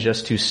stipend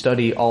just to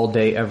study all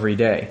day, every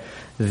day.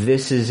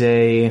 This is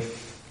a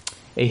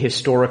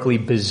historically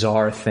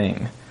bizarre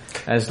thing.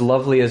 As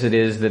lovely as it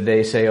is that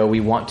they say, we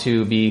want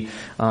to be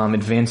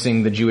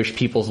advancing the Jewish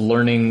people's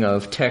learning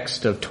of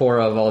text, of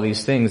Torah, of all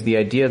these things, the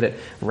idea that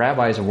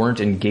rabbis weren't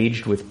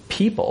engaged with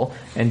people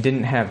and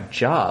didn't have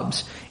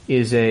jobs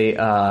is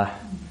I'll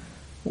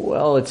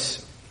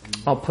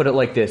put it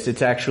like this,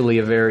 it's actually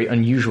a very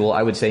unusual,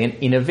 I would say an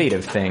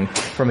innovative thing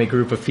from a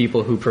group of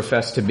people who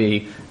profess to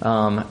be,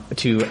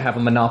 to have a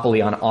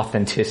monopoly on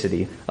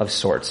authenticity of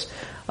sorts.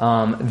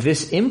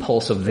 This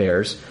impulse of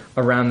theirs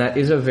around that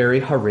is a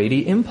very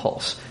Haredi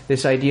impulse.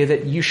 This idea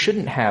that you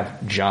shouldn't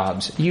have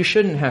jobs. You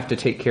shouldn't have to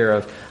take care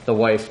of the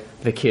wife,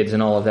 the kids,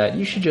 and all of that.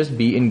 You should just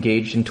be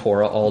engaged in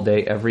Torah all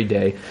day, every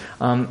day.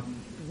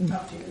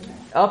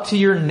 Up to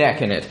your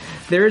neck in it.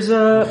 There's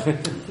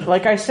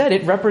like I said,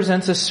 it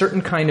represents a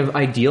certain kind of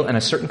ideal and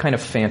a certain kind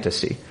of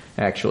fantasy,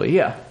 actually.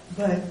 Yeah.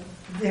 But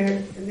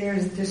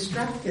there's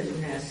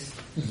destructiveness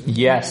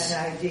yes. in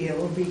that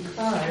ideal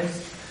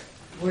because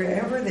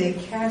wherever they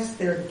cast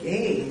their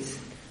gaze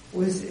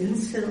was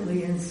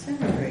instantly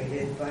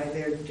incinerated by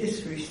their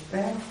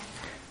disrespect,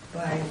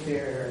 by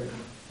their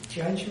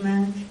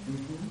judgment.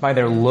 By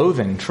their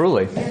loathing,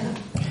 truly. Yeah.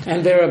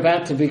 And they're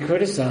about to be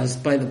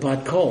criticized by the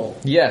Bat Kol.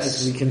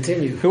 Yes. As we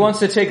continue. Who wants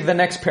to take the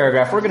next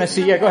paragraph? We're going to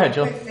see. Yeah, go ahead,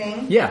 Jill. Quick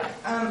thing. Yeah.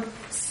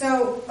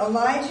 So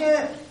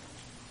Elijah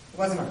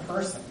wasn't a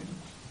person.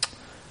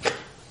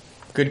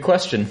 Good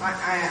question.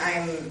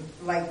 I'm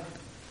like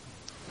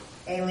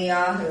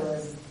Eliyahu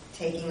was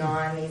taking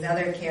on these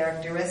other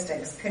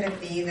characteristics. Could it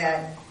be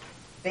that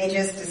they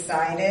just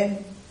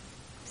decided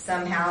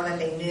somehow that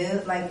they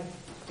knew? Like,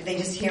 did they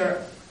just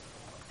hear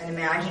an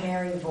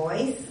imaginary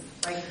voice?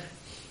 Like,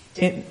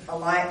 did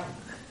Elijah?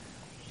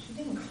 He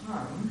didn't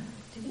come.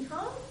 Did he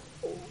come?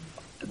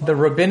 The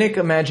rabbinic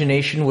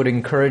imagination would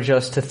encourage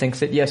us to think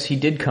that yes, he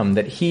did come,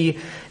 that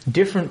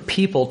different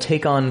people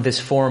take on this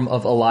form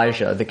of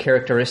Elijah, the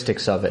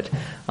characteristics of it.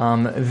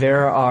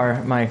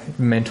 My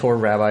mentor,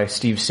 Rabbi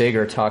Steve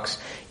Sager, talks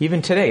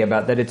even today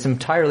about that it's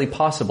entirely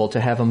possible to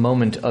have a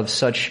moment of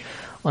such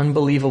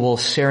unbelievable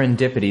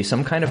serendipity,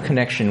 some kind of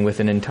connection with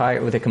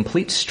with a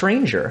complete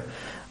stranger,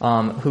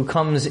 who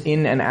comes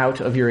in and out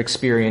of your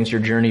experience,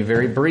 your journey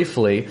very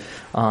briefly.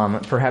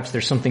 Perhaps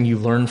there's something you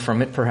learn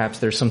from it. Perhaps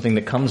there's something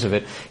that comes of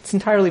it. It's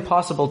entirely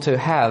possible to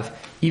have,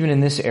 even in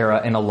this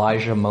era, an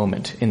Elijah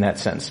moment in that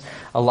sense.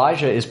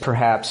 Elijah is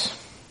perhaps...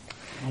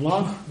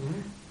 Malach?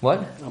 What?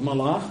 A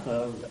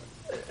malach?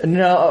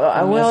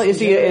 No, is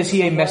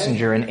he a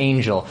messenger, an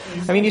angel?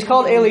 I mean, he's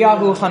called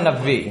Eliyahu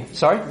Hanavi.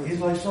 Sorry? He's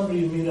like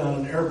somebody you meet on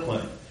an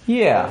airplane.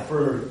 Yeah.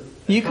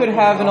 You could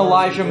have an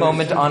Elijah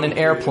moment on an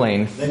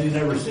airplane. Then you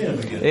never see him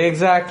again.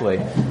 Exactly.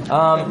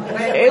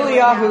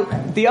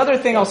 Eliyahu, the other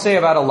thing I'll say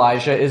about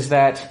Elijah is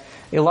that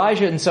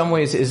Elijah in some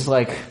ways is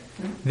like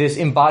this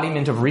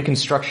embodiment of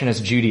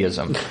Reconstructionist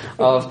Judaism,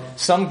 of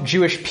some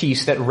Jewish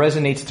piece that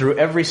resonates through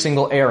every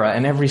single era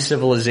and every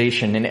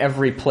civilization in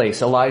every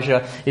place.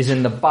 Elijah is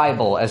in the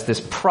Bible as this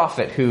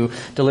prophet who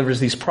delivers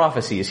these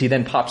prophecies. He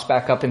then pops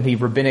back up in the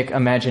rabbinic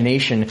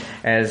imagination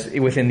as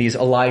within these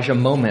Elijah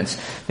moments.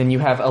 Then you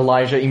have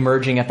Elijah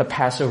emerging at the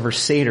Passover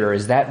Seder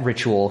as that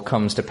ritual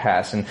comes to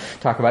pass, and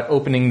talk about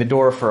opening the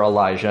door for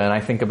Elijah. And I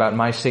think about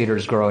my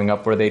Seders growing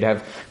up where they'd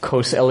have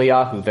Kos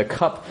Eliyahu, the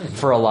cup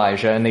for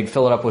Elijah, and they'd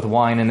fill it up with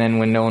wine, and then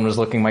when no one was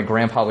looking, my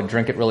grandpa would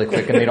drink it really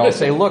quick, and they'd all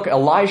say, "Look,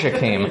 Elijah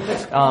came."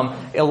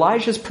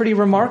 Elijah's pretty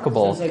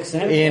remarkable.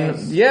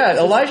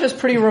 Elijah's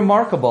pretty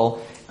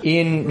remarkable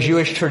in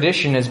Jewish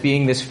tradition as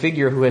being this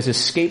figure who has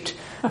escaped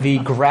the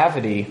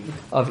gravity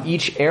of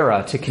each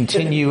era to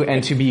continue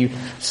and to be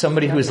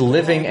somebody who is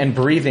living and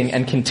breathing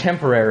and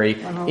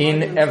contemporary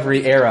in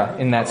every era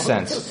in that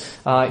sense.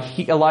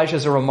 Elijah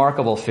is a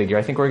remarkable figure.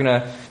 I think we're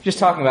going to, just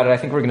talking about it, I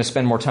think we're going to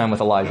spend more time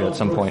with Elijah at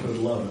some point. Would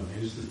love him.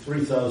 He's the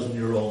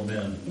 3,000-year-old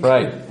man.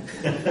 Right.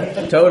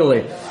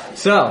 Totally.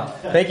 So,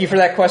 thank you for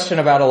that question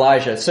about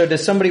Elijah. So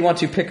does somebody want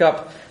to pick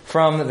up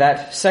from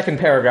that second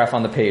paragraph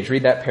on the page?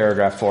 Read that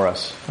paragraph for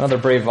us. Another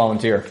brave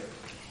volunteer.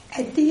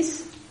 At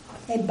this,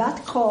 a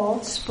bat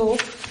call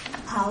spoke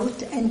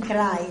out and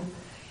cried,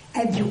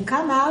 "Have you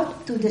come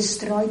out to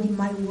destroy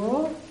my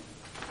world?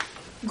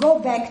 Go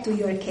back to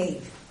your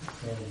cave."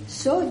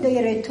 So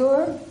they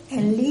returned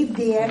and lived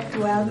there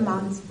 12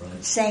 months,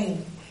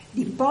 saying,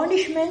 "The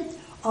punishment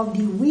of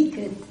the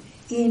wicked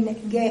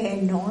in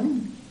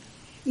Gehenna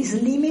is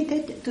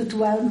limited to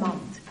 12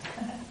 months."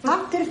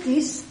 After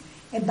this,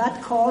 a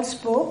bad call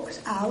spoke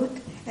out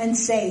and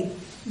said,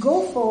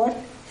 "Go forth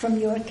from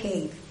your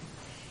cave."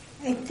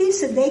 At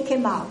this they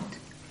came out.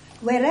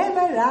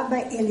 Wherever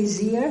Rabbi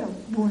Eliezer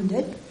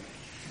wounded,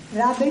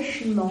 Rabbi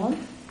Shimon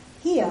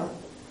healed.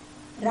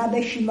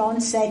 Rabbi Shimon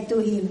said to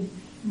him,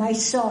 "My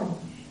son,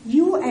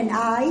 you and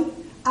I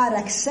are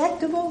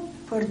acceptable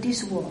for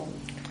this world."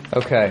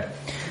 Okay.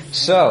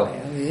 So,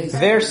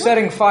 they're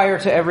setting fire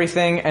to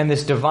everything, and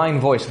this divine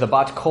voice, the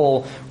Bat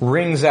Kol,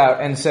 rings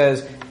out and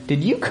says,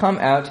 "Did you come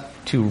out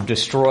to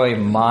destroy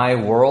my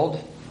world?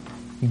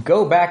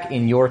 Go back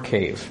in your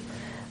cave."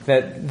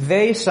 That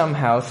they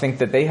somehow think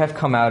that they have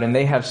come out and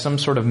they have some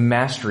sort of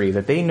mastery,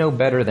 that they know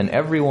better than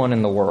everyone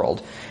in the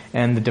world.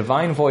 And the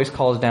divine voice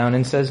calls down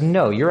and says,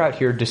 "No, you're out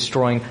here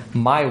destroying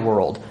my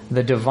world,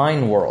 the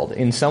divine world."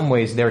 In some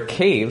ways, their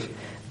cave,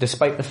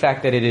 despite the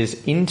fact that it is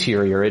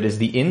interior, it is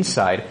the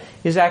inside,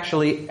 is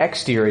actually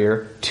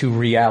exterior to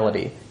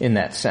reality in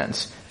that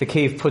sense. The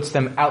cave puts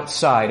them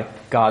outside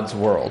God's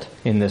world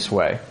in this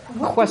way.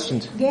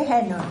 Questions?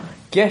 Gehenna.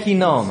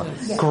 Gehinnom.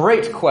 Yes.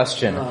 Great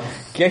question.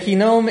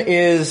 Gehinnom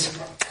is...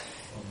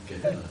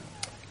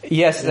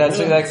 Yes, that's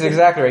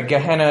exactly right.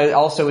 Gehenna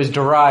also is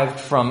derived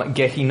from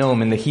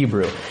Gehinnom in the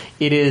Hebrew.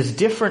 It is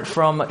different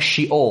from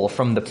Sheol,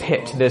 from the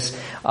pit, this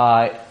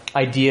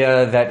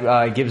idea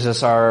that gives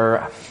us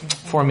our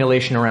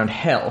formulation around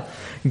hell.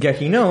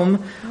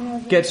 Gehinnom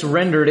gets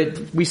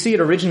rendered, we see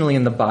it originally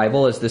in the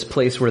Bible as this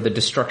place where the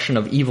destruction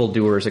of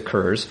evildoers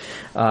occurs.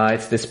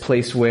 It's this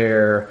place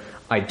where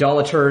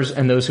idolaters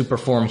and those who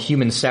perform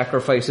human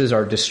sacrifices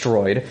are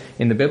destroyed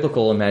in the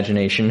biblical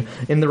imagination.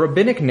 In the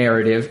rabbinic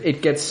narrative,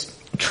 it gets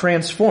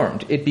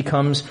transformed. It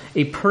becomes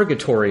a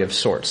purgatory of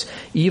sorts.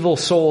 Evil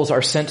souls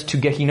are sent to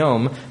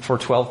Gehinnom for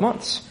 12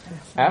 months.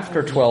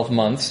 After 12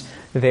 months,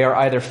 they are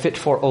either fit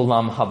for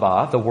Olam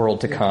Haba, the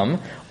world to come,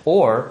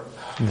 or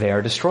they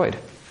are destroyed.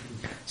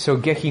 So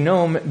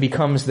Gehinnom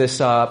becomes this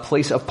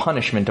place of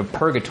punishment, of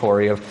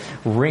purgatory, of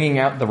wringing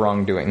out the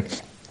wrongdoing.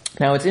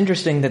 Now it's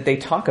interesting that they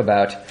talk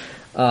about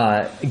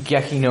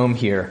Gehinnom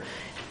here.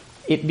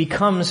 It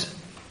becomes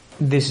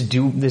this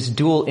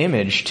dual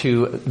image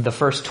to the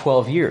first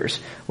 12 years,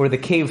 where the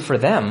cave for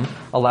them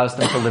allows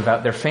them to live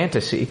out their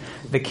fantasy.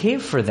 The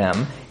cave for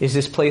them is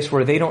this place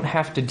where they don't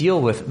have to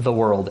deal with the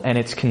world and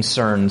its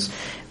concerns.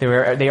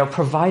 They are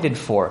provided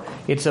for.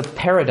 It's a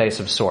paradise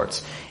of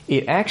sorts.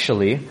 It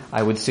actually,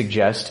 I would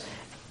suggest,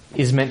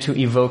 is meant to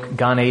evoke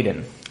Gan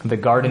Eden, the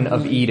Garden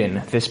of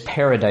Eden, this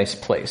paradise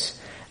place.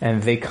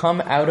 And they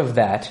come out of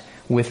that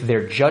with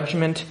their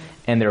judgment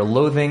and their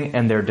loathing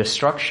and their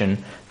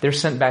destruction. They're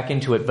sent back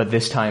into it, but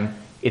this time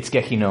it's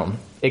Gehinnom.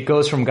 It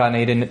goes from Gan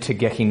Eden to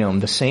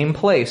Gehinnom, the same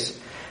place,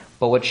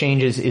 but what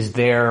changes is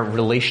their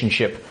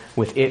relationship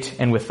with it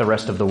and with the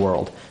rest of the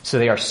world. So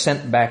they are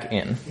sent back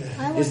in.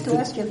 I want to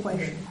ask you a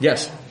question.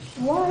 Yes.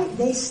 Why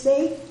they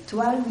stay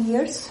 12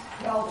 years?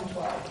 12 and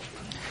 12.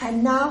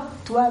 And now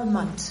 12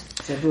 months.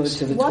 To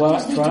the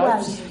What is the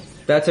 12?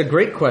 That's a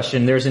great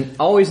question. There's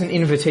always an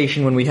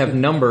invitation when we have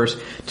numbers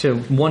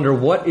to wonder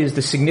what is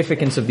the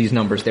significance of these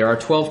numbers. There are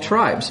 12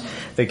 tribes.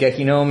 The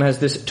Gehinnom has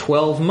this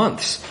 12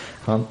 months.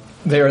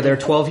 They are there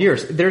 12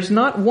 years. There's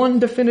not one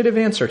definitive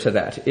answer to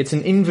that. It's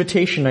an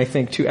invitation, I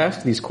think, to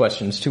ask these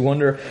questions, to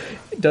wonder,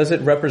 does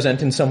it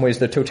represent in some ways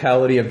the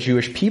totality of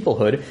Jewish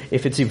peoplehood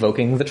if it's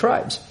evoking the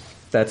tribes?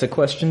 That's a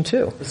question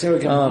too. Is there a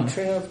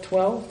gematria of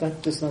 12?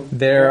 That does not...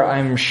 There,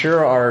 I'm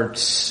sure,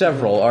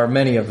 are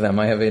many of them.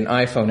 I have an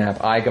iPhone app,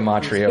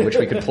 iGematria, which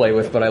we could play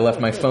with, but I left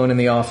my phone in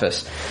the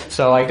office.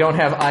 So I don't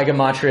have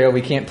iGematria.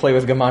 We can't play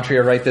with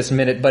Gematria right this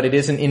minute, but it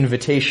is an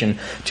invitation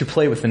to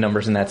play with the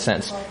numbers in that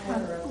sense.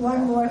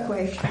 One more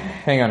question.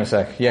 Hang on a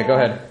sec. Yeah, go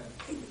ahead.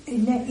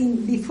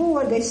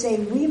 Before they say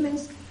women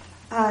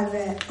are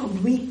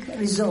of weak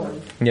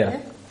resolve.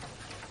 Yeah.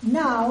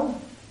 Now,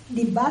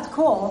 the bad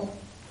call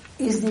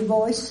is the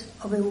voice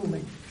of a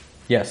woman.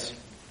 Yes.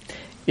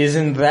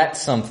 Isn't that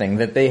something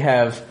that they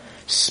have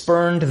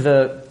spurned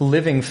the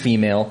living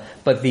female,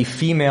 but the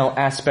female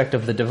aspect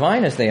of the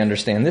divine as they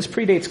understand? This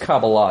predates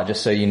Kabbalah,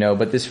 just so you know,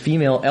 but this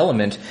female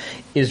element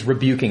is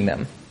rebuking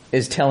them.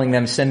 is telling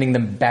them, sending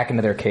them back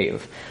into their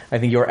cave. I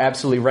think you're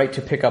absolutely right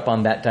to pick up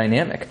on that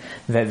dynamic,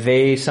 that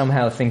they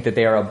somehow think that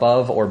they are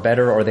above or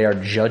better, or they are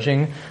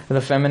judging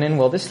the feminine.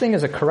 Well, this thing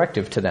is a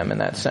corrective to them in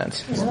that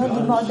sense. It's not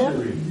the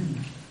mother.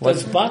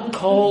 Does bat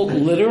kol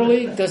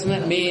literally, doesn't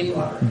it mean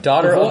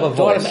daughter of a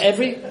voice?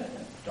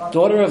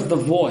 Daughter of the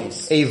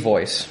voice. A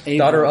voice.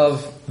 Daughter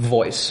of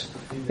voice.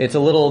 It's a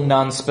little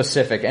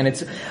non-specific, and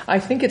I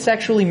think it's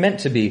actually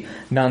meant to be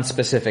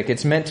non-specific.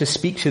 It's meant to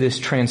speak to this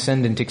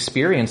transcendent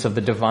experience of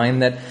the divine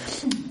that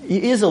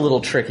is a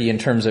little tricky in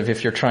terms of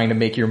if you're trying to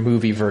make your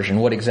movie version.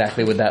 What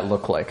exactly would that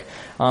look like?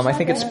 I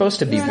think it's supposed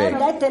to be vague.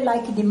 That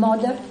like the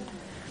mother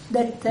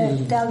that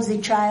tells the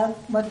child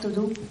what to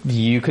do?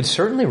 You could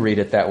certainly read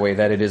it that way,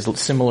 that it is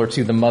similar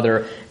to the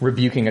mother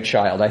rebuking a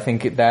child. I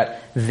think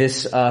that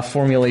this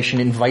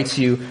formulation invites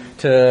you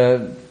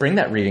to bring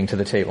that reading to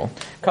the table.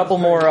 A couple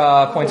more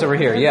points over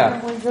here. Yeah.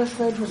 The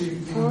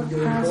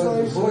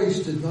voice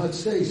did not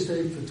say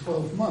stay for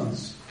 12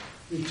 months.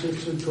 It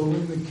just said go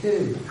in the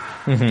cave.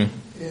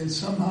 Mm-hmm. And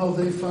somehow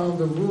they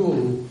found a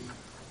rule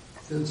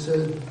that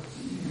said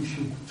you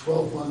should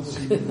 12 months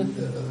in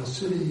the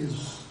city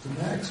is the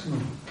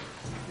maximum.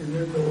 And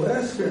then the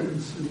last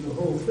sentence in the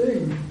whole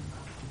thing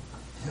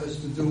has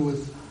to do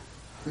with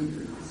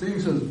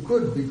things are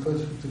good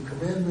because the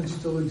commandments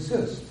still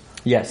exist.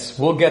 Yes,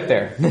 we'll get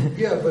there.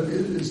 Yeah, but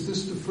is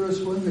this the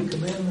first one? The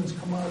commandments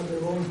come out of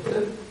their own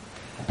head?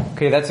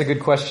 Okay, that's a good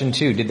question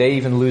too. Did they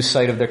even lose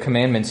sight of their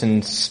commandments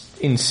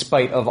in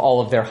spite of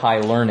all of their high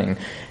learning?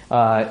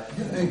 Yeah,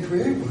 and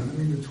create one. I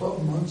mean, the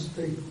 12 months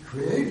they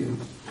created,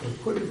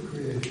 or could have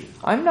created.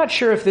 I'm not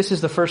sure if this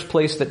is the first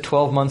place that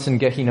 12 months in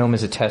Gehinnom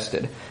is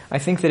attested. I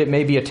think that it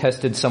may be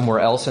attested somewhere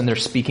else, and they're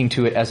speaking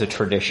to it as a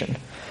tradition.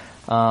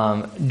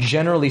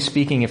 Generally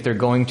speaking, if they're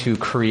going to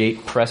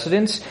create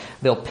precedents,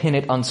 they'll pin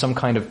it on some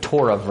kind of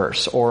Torah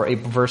verse or a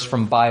verse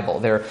from Bible.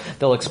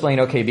 They'll explain,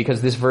 okay,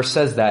 because this verse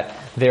says that,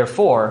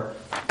 therefore,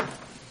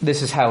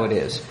 this is how it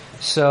is.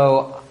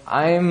 So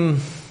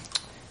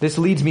this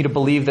leads me to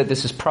believe that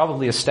this is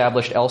probably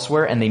established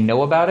elsewhere and they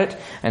know about it.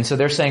 And so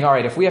they're saying, all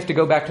right, if we have to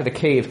go back to the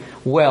cave,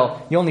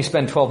 well, you only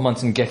spend 12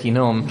 months in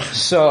Gehinnom,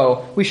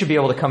 so we should be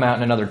able to come out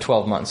in another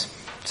 12 months.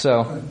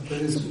 So, but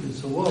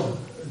it's a law.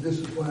 This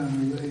is why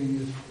I'm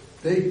relating it.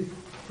 They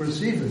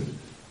perceive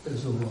it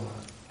as a law.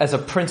 As a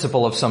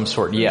principle of some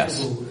sort,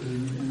 yes.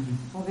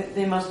 Well,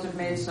 they must have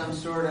made some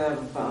sort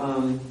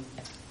of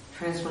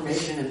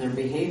transformation in their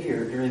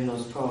behavior during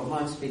those 12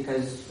 months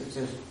because it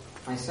says,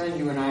 my son,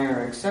 you and I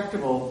are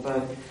acceptable,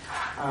 but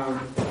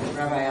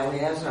Rabbi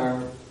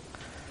Eliezer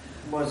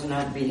was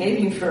not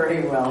behaving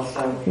very well.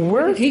 So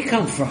where did he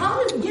come from?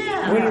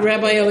 Where did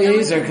Rabbi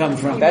Eliezer come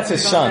from? That's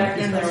his son.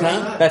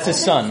 That's his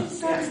son.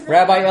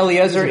 Rabbi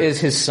Eliezer is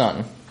his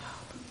son.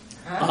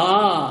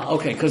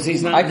 Okay, because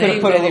he's not I could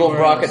have put a little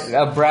bracket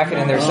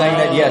in there saying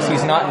that, yes,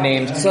 he's not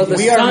named. So the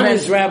son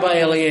is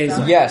Rabbi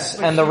Eliezer. Yes,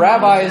 and the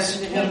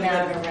rabbis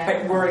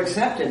were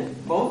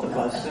accepted, both of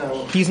us.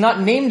 So he's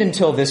not named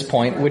until this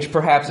point, which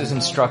perhaps is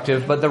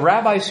instructive, but the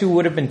rabbis who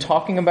would have been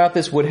talking about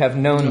this would have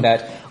known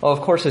that,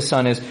 of course his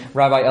son is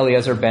Rabbi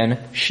Eliezer ben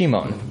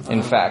Shimon,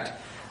 in fact.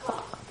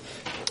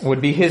 Would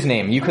be his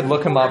name. You could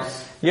look him up.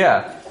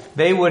 Yeah.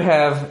 They would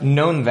have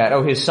known that,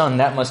 his son,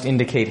 that must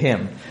indicate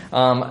him.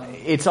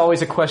 It's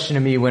always a question to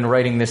me when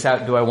writing this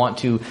out, do I want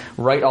to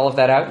write all of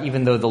that out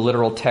even though the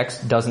literal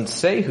text doesn't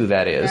say who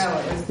that is?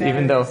 No,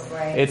 even though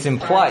it's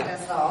implied.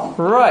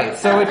 Right,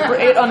 so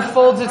it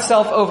unfolds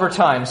itself over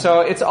time.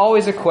 So it's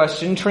always a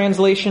question.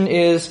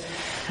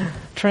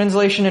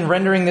 Translation and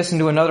rendering this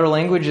into another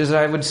language is,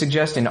 I would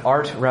suggest, an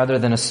art rather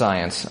than a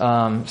science.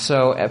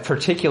 So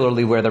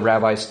particularly where the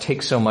rabbis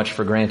take so much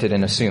for granted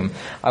and assume.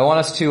 I want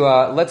us to,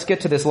 let's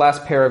get to this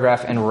last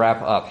paragraph and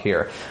wrap up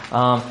here.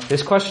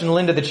 This question,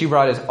 Linda, that you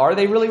brought is, are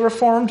they really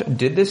reformed?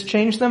 Did this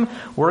change them?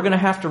 We're going to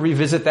have to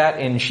revisit that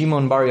in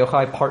Shimon Bar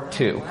Yochai Part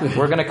 2.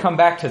 We're going to come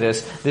back to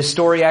this. This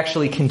story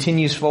actually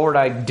continues forward.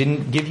 I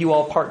didn't give you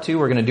all Part 2.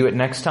 We're going to do it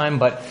next time,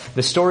 but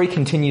the story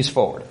continues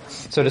forward.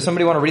 So does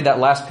somebody want to read that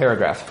last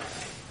paragraph?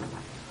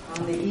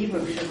 On the eve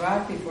of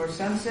Shabbat before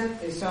sunset,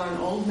 they saw an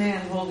old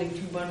man holding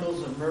 2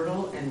 bundles of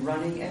myrtle and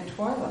running at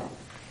twilight.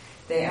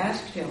 They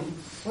asked him,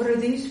 "What are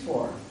these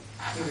for?"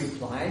 He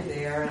replied,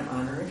 "They are in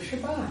honor of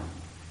Shabbat."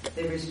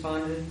 They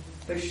responded,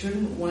 "But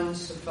shouldn't one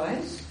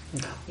suffice?"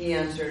 He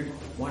answered,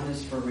 "One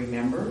is for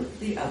remember,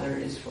 the other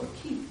is for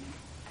keep."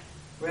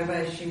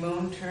 Rabbi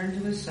Shimon turned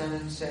to his son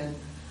and said,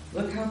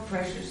 "Look how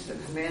precious the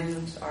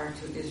commandments are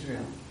to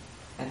Israel.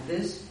 At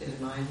this his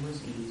mind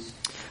was eased."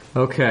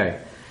 Okay.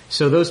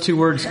 So those 2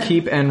 words,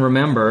 keep and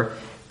remember,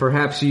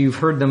 perhaps you've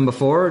heard them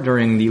before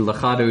during the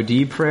Lachad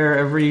Odi prayer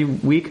every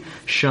week.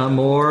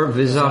 Shamor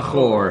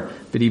v'zachor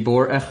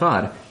b'dibor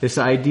echad. This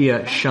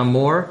idea,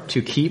 shamor,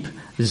 to keep,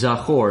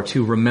 zachor,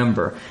 to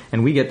remember.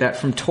 And we get that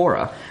from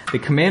Torah. The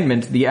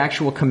commandment, the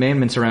actual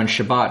commandments around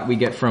Shabbat, we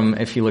get from,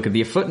 if you look at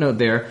the footnote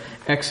there,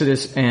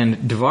 Exodus and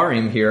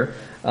Devarim here.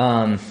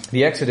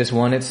 The Exodus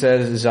one, it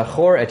says,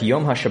 Zachor et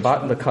Yom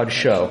HaShabbat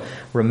l'kadsho.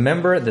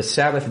 Remember the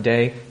Sabbath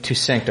day to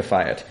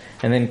sanctify it.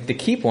 And then the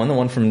keep one, the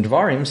one from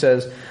Devarim,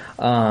 says,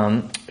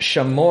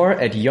 Shamor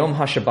et Yom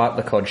HaShabbat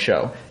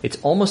L'Kodsho. It's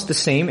almost the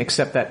same,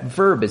 except that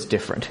verb is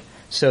different.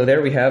 So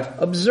there we have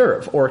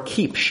observe or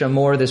keep.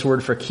 Shamor, this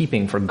word for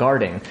keeping, for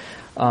guarding.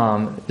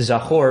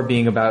 Zachor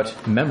being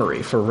about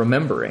memory, for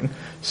remembering.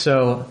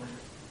 So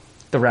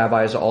the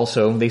rabbis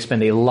also, they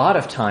spend a lot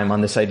of time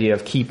on this idea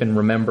of keep and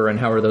remember, and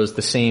how are those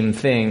the same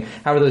thing?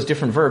 How are those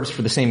different verbs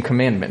for the same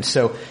commandment?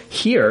 So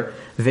here,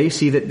 they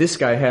see that this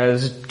guy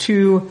has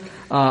two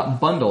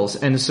bundles,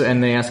 and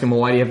they ask him, well,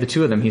 why do you have the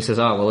two of them? He says,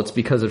 well, it's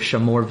because of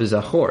Shamor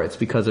v'Zachor. It's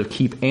because of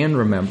keep and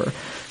remember.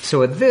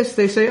 So at this,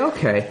 they say,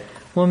 okay,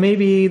 well,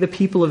 maybe the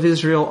people of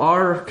Israel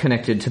are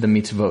connected to the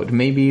mitzvot.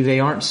 Maybe they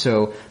aren't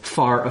so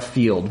far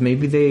afield.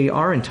 Maybe they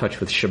are in touch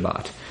with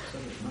Shabbat.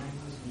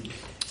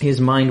 His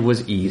mind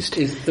was eased.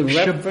 Is the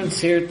reference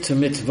here to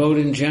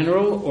mitzvot in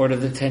general or to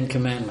the Ten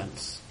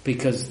Commandments?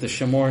 Because the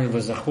Shamor and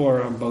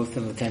V'Zachor are both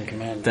in the Ten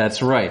Commandments.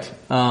 That's right.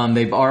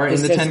 They are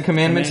in the Ten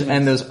Commandments,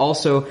 and those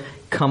also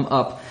come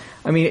up.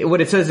 I mean, what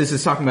it says is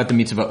it's talking about the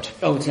mitzvot.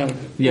 Oh, it's not, in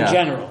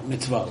general,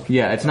 mitzvot.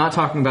 Yeah, it's not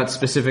talking about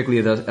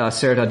specifically the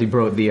Aseret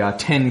HaDibrot, the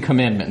 10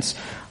 Commandments.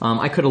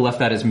 I could have left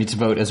that as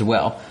mitzvot as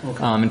well.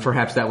 Okay. And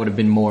perhaps that would have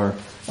been more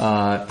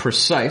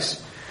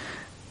precise.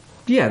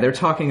 Yeah, they're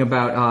talking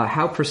about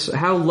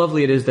how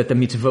lovely it is that the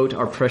mitzvot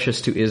are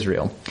precious to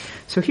Israel.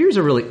 So here's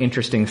a really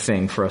interesting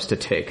thing for us to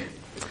take.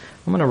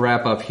 I'm going to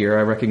wrap up here.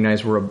 I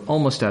recognize we're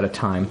almost out of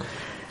time.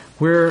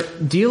 We're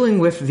dealing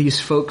with these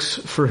folks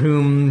for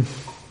whom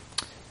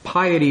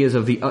piety is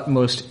of the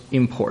utmost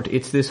import.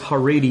 It's this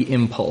Haredi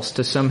impulse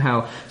to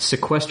somehow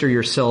sequester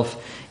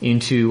yourself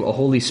into a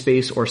holy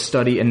space or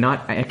study and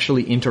not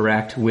actually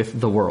interact with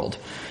the world.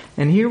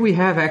 And here we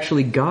have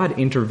actually God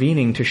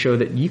intervening to show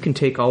that you can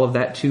take all of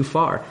that too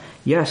far.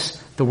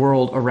 Yes, the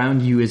world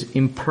around you is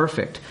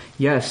imperfect.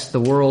 Yes, the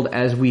world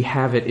as we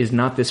have it is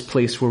not this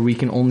place where we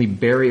can only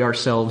bury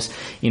ourselves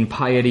in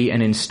piety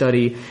and in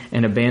study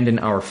and abandon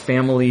our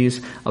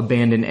families,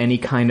 abandon any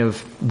kind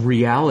of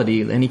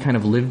reality, any kind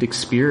of lived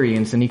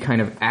experience, any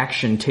kind of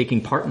action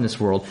taking part in this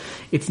world.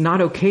 It's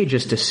not okay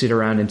just to sit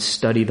around and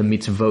study the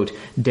mitzvot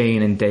day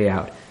in and day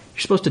out.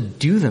 You're supposed to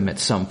do them at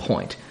some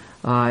point.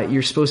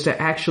 You're supposed to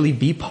actually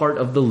be part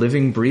of the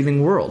living,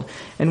 breathing world.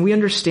 And we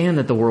understand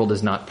that the world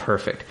is not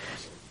perfect.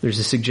 There's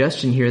a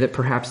suggestion here that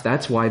perhaps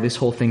that's why this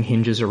whole thing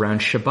hinges around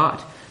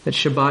Shabbat. That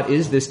Shabbat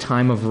is this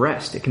time of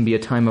rest. It can be a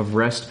time of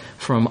rest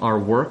from our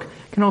work.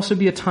 It can also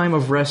be a time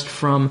of rest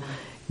from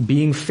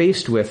being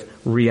faced with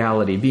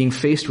reality, being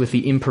faced with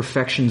the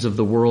imperfections of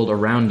the world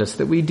around us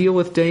that we deal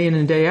with day in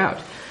and day out.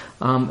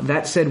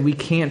 That said, we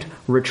can't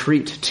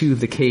retreat to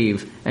the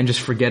cave and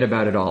just forget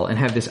about it all and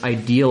have this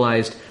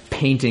idealized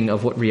painting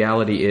of what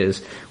reality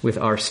is with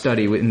our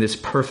study in this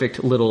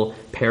perfect little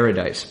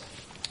paradise.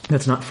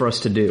 That's not for us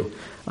to do.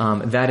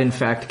 That, in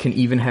fact, can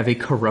even have a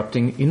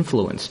corrupting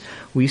influence.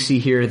 We see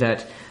here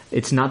that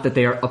it's not that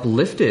they are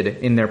uplifted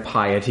in their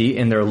piety,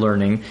 in their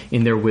learning,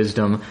 in their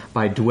wisdom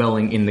by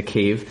dwelling in the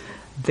cave.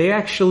 They're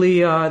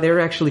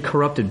actually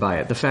corrupted by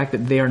it. The fact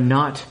that they are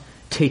not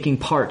taking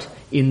part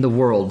in the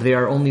world, they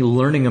are only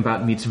learning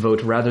about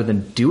mitzvot rather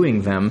than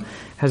doing them,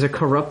 has a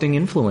corrupting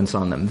influence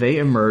on them. They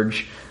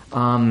emerge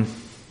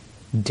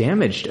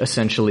damaged,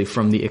 essentially,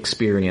 from the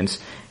experience,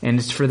 and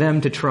it's for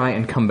them to try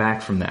and come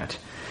back from that.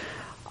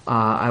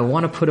 I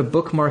want to put a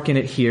bookmark in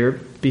it here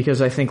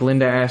because I think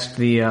Linda asked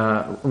the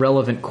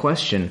relevant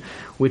question,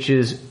 which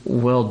is,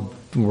 well,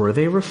 were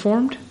they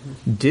reformed?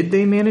 Did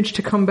they manage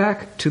to come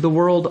back to the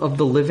world of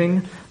the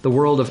living, the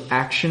world of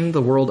action,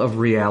 the world of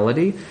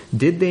reality?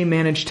 Did they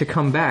manage to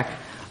come back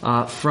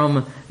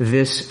from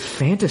this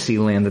fantasy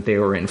land that they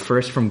were in?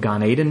 First from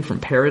Gan Eden, from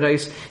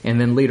paradise,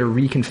 and then later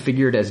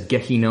reconfigured as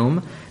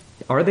Gehinom.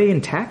 Are they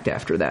intact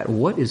after that?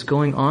 What is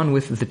going on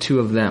with the two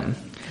of them?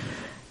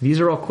 These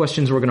are all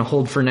questions we're going to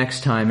hold for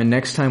next time. And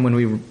next time when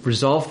we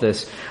resolve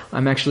this,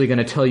 I'm actually going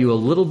to tell you a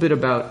little bit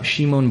about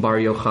Shimon Bar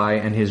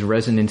Yochai and his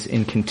resonance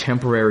in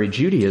contemporary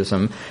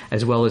Judaism,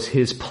 as well as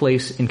his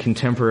place in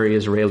contemporary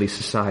Israeli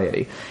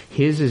society.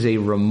 His is a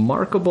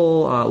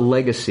remarkable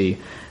legacy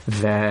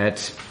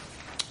that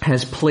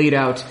has played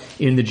out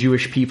in the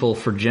Jewish people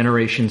for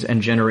generations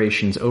and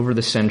generations over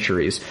the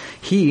centuries.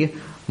 He,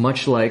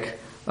 much like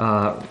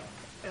Eliyahu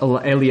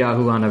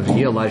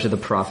Hanavi, Elijah the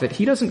prophet,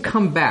 he doesn't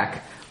come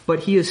back, but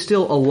he is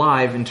still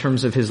alive in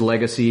terms of his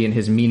legacy and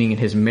his meaning and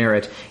his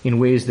merit in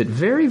ways that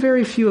very,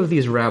 very few of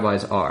these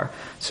rabbis are.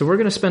 So we're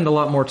going to spend a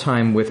lot more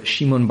time with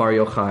Shimon Bar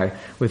Yochai,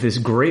 with this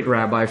great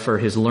rabbi, for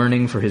his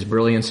learning, for his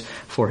brilliance,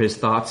 for his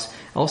thoughts,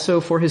 also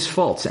for his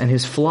faults and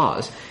his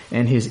flaws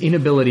and his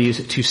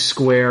inabilities to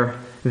square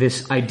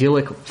this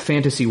idyllic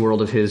fantasy world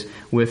of his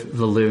with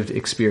the lived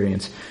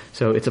experience.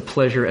 So it's a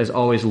pleasure, as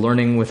always,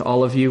 learning with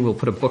all of you. We'll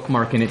put a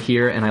bookmark in it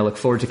here, and I look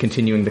forward to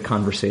continuing the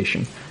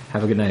conversation.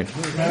 Have a good night.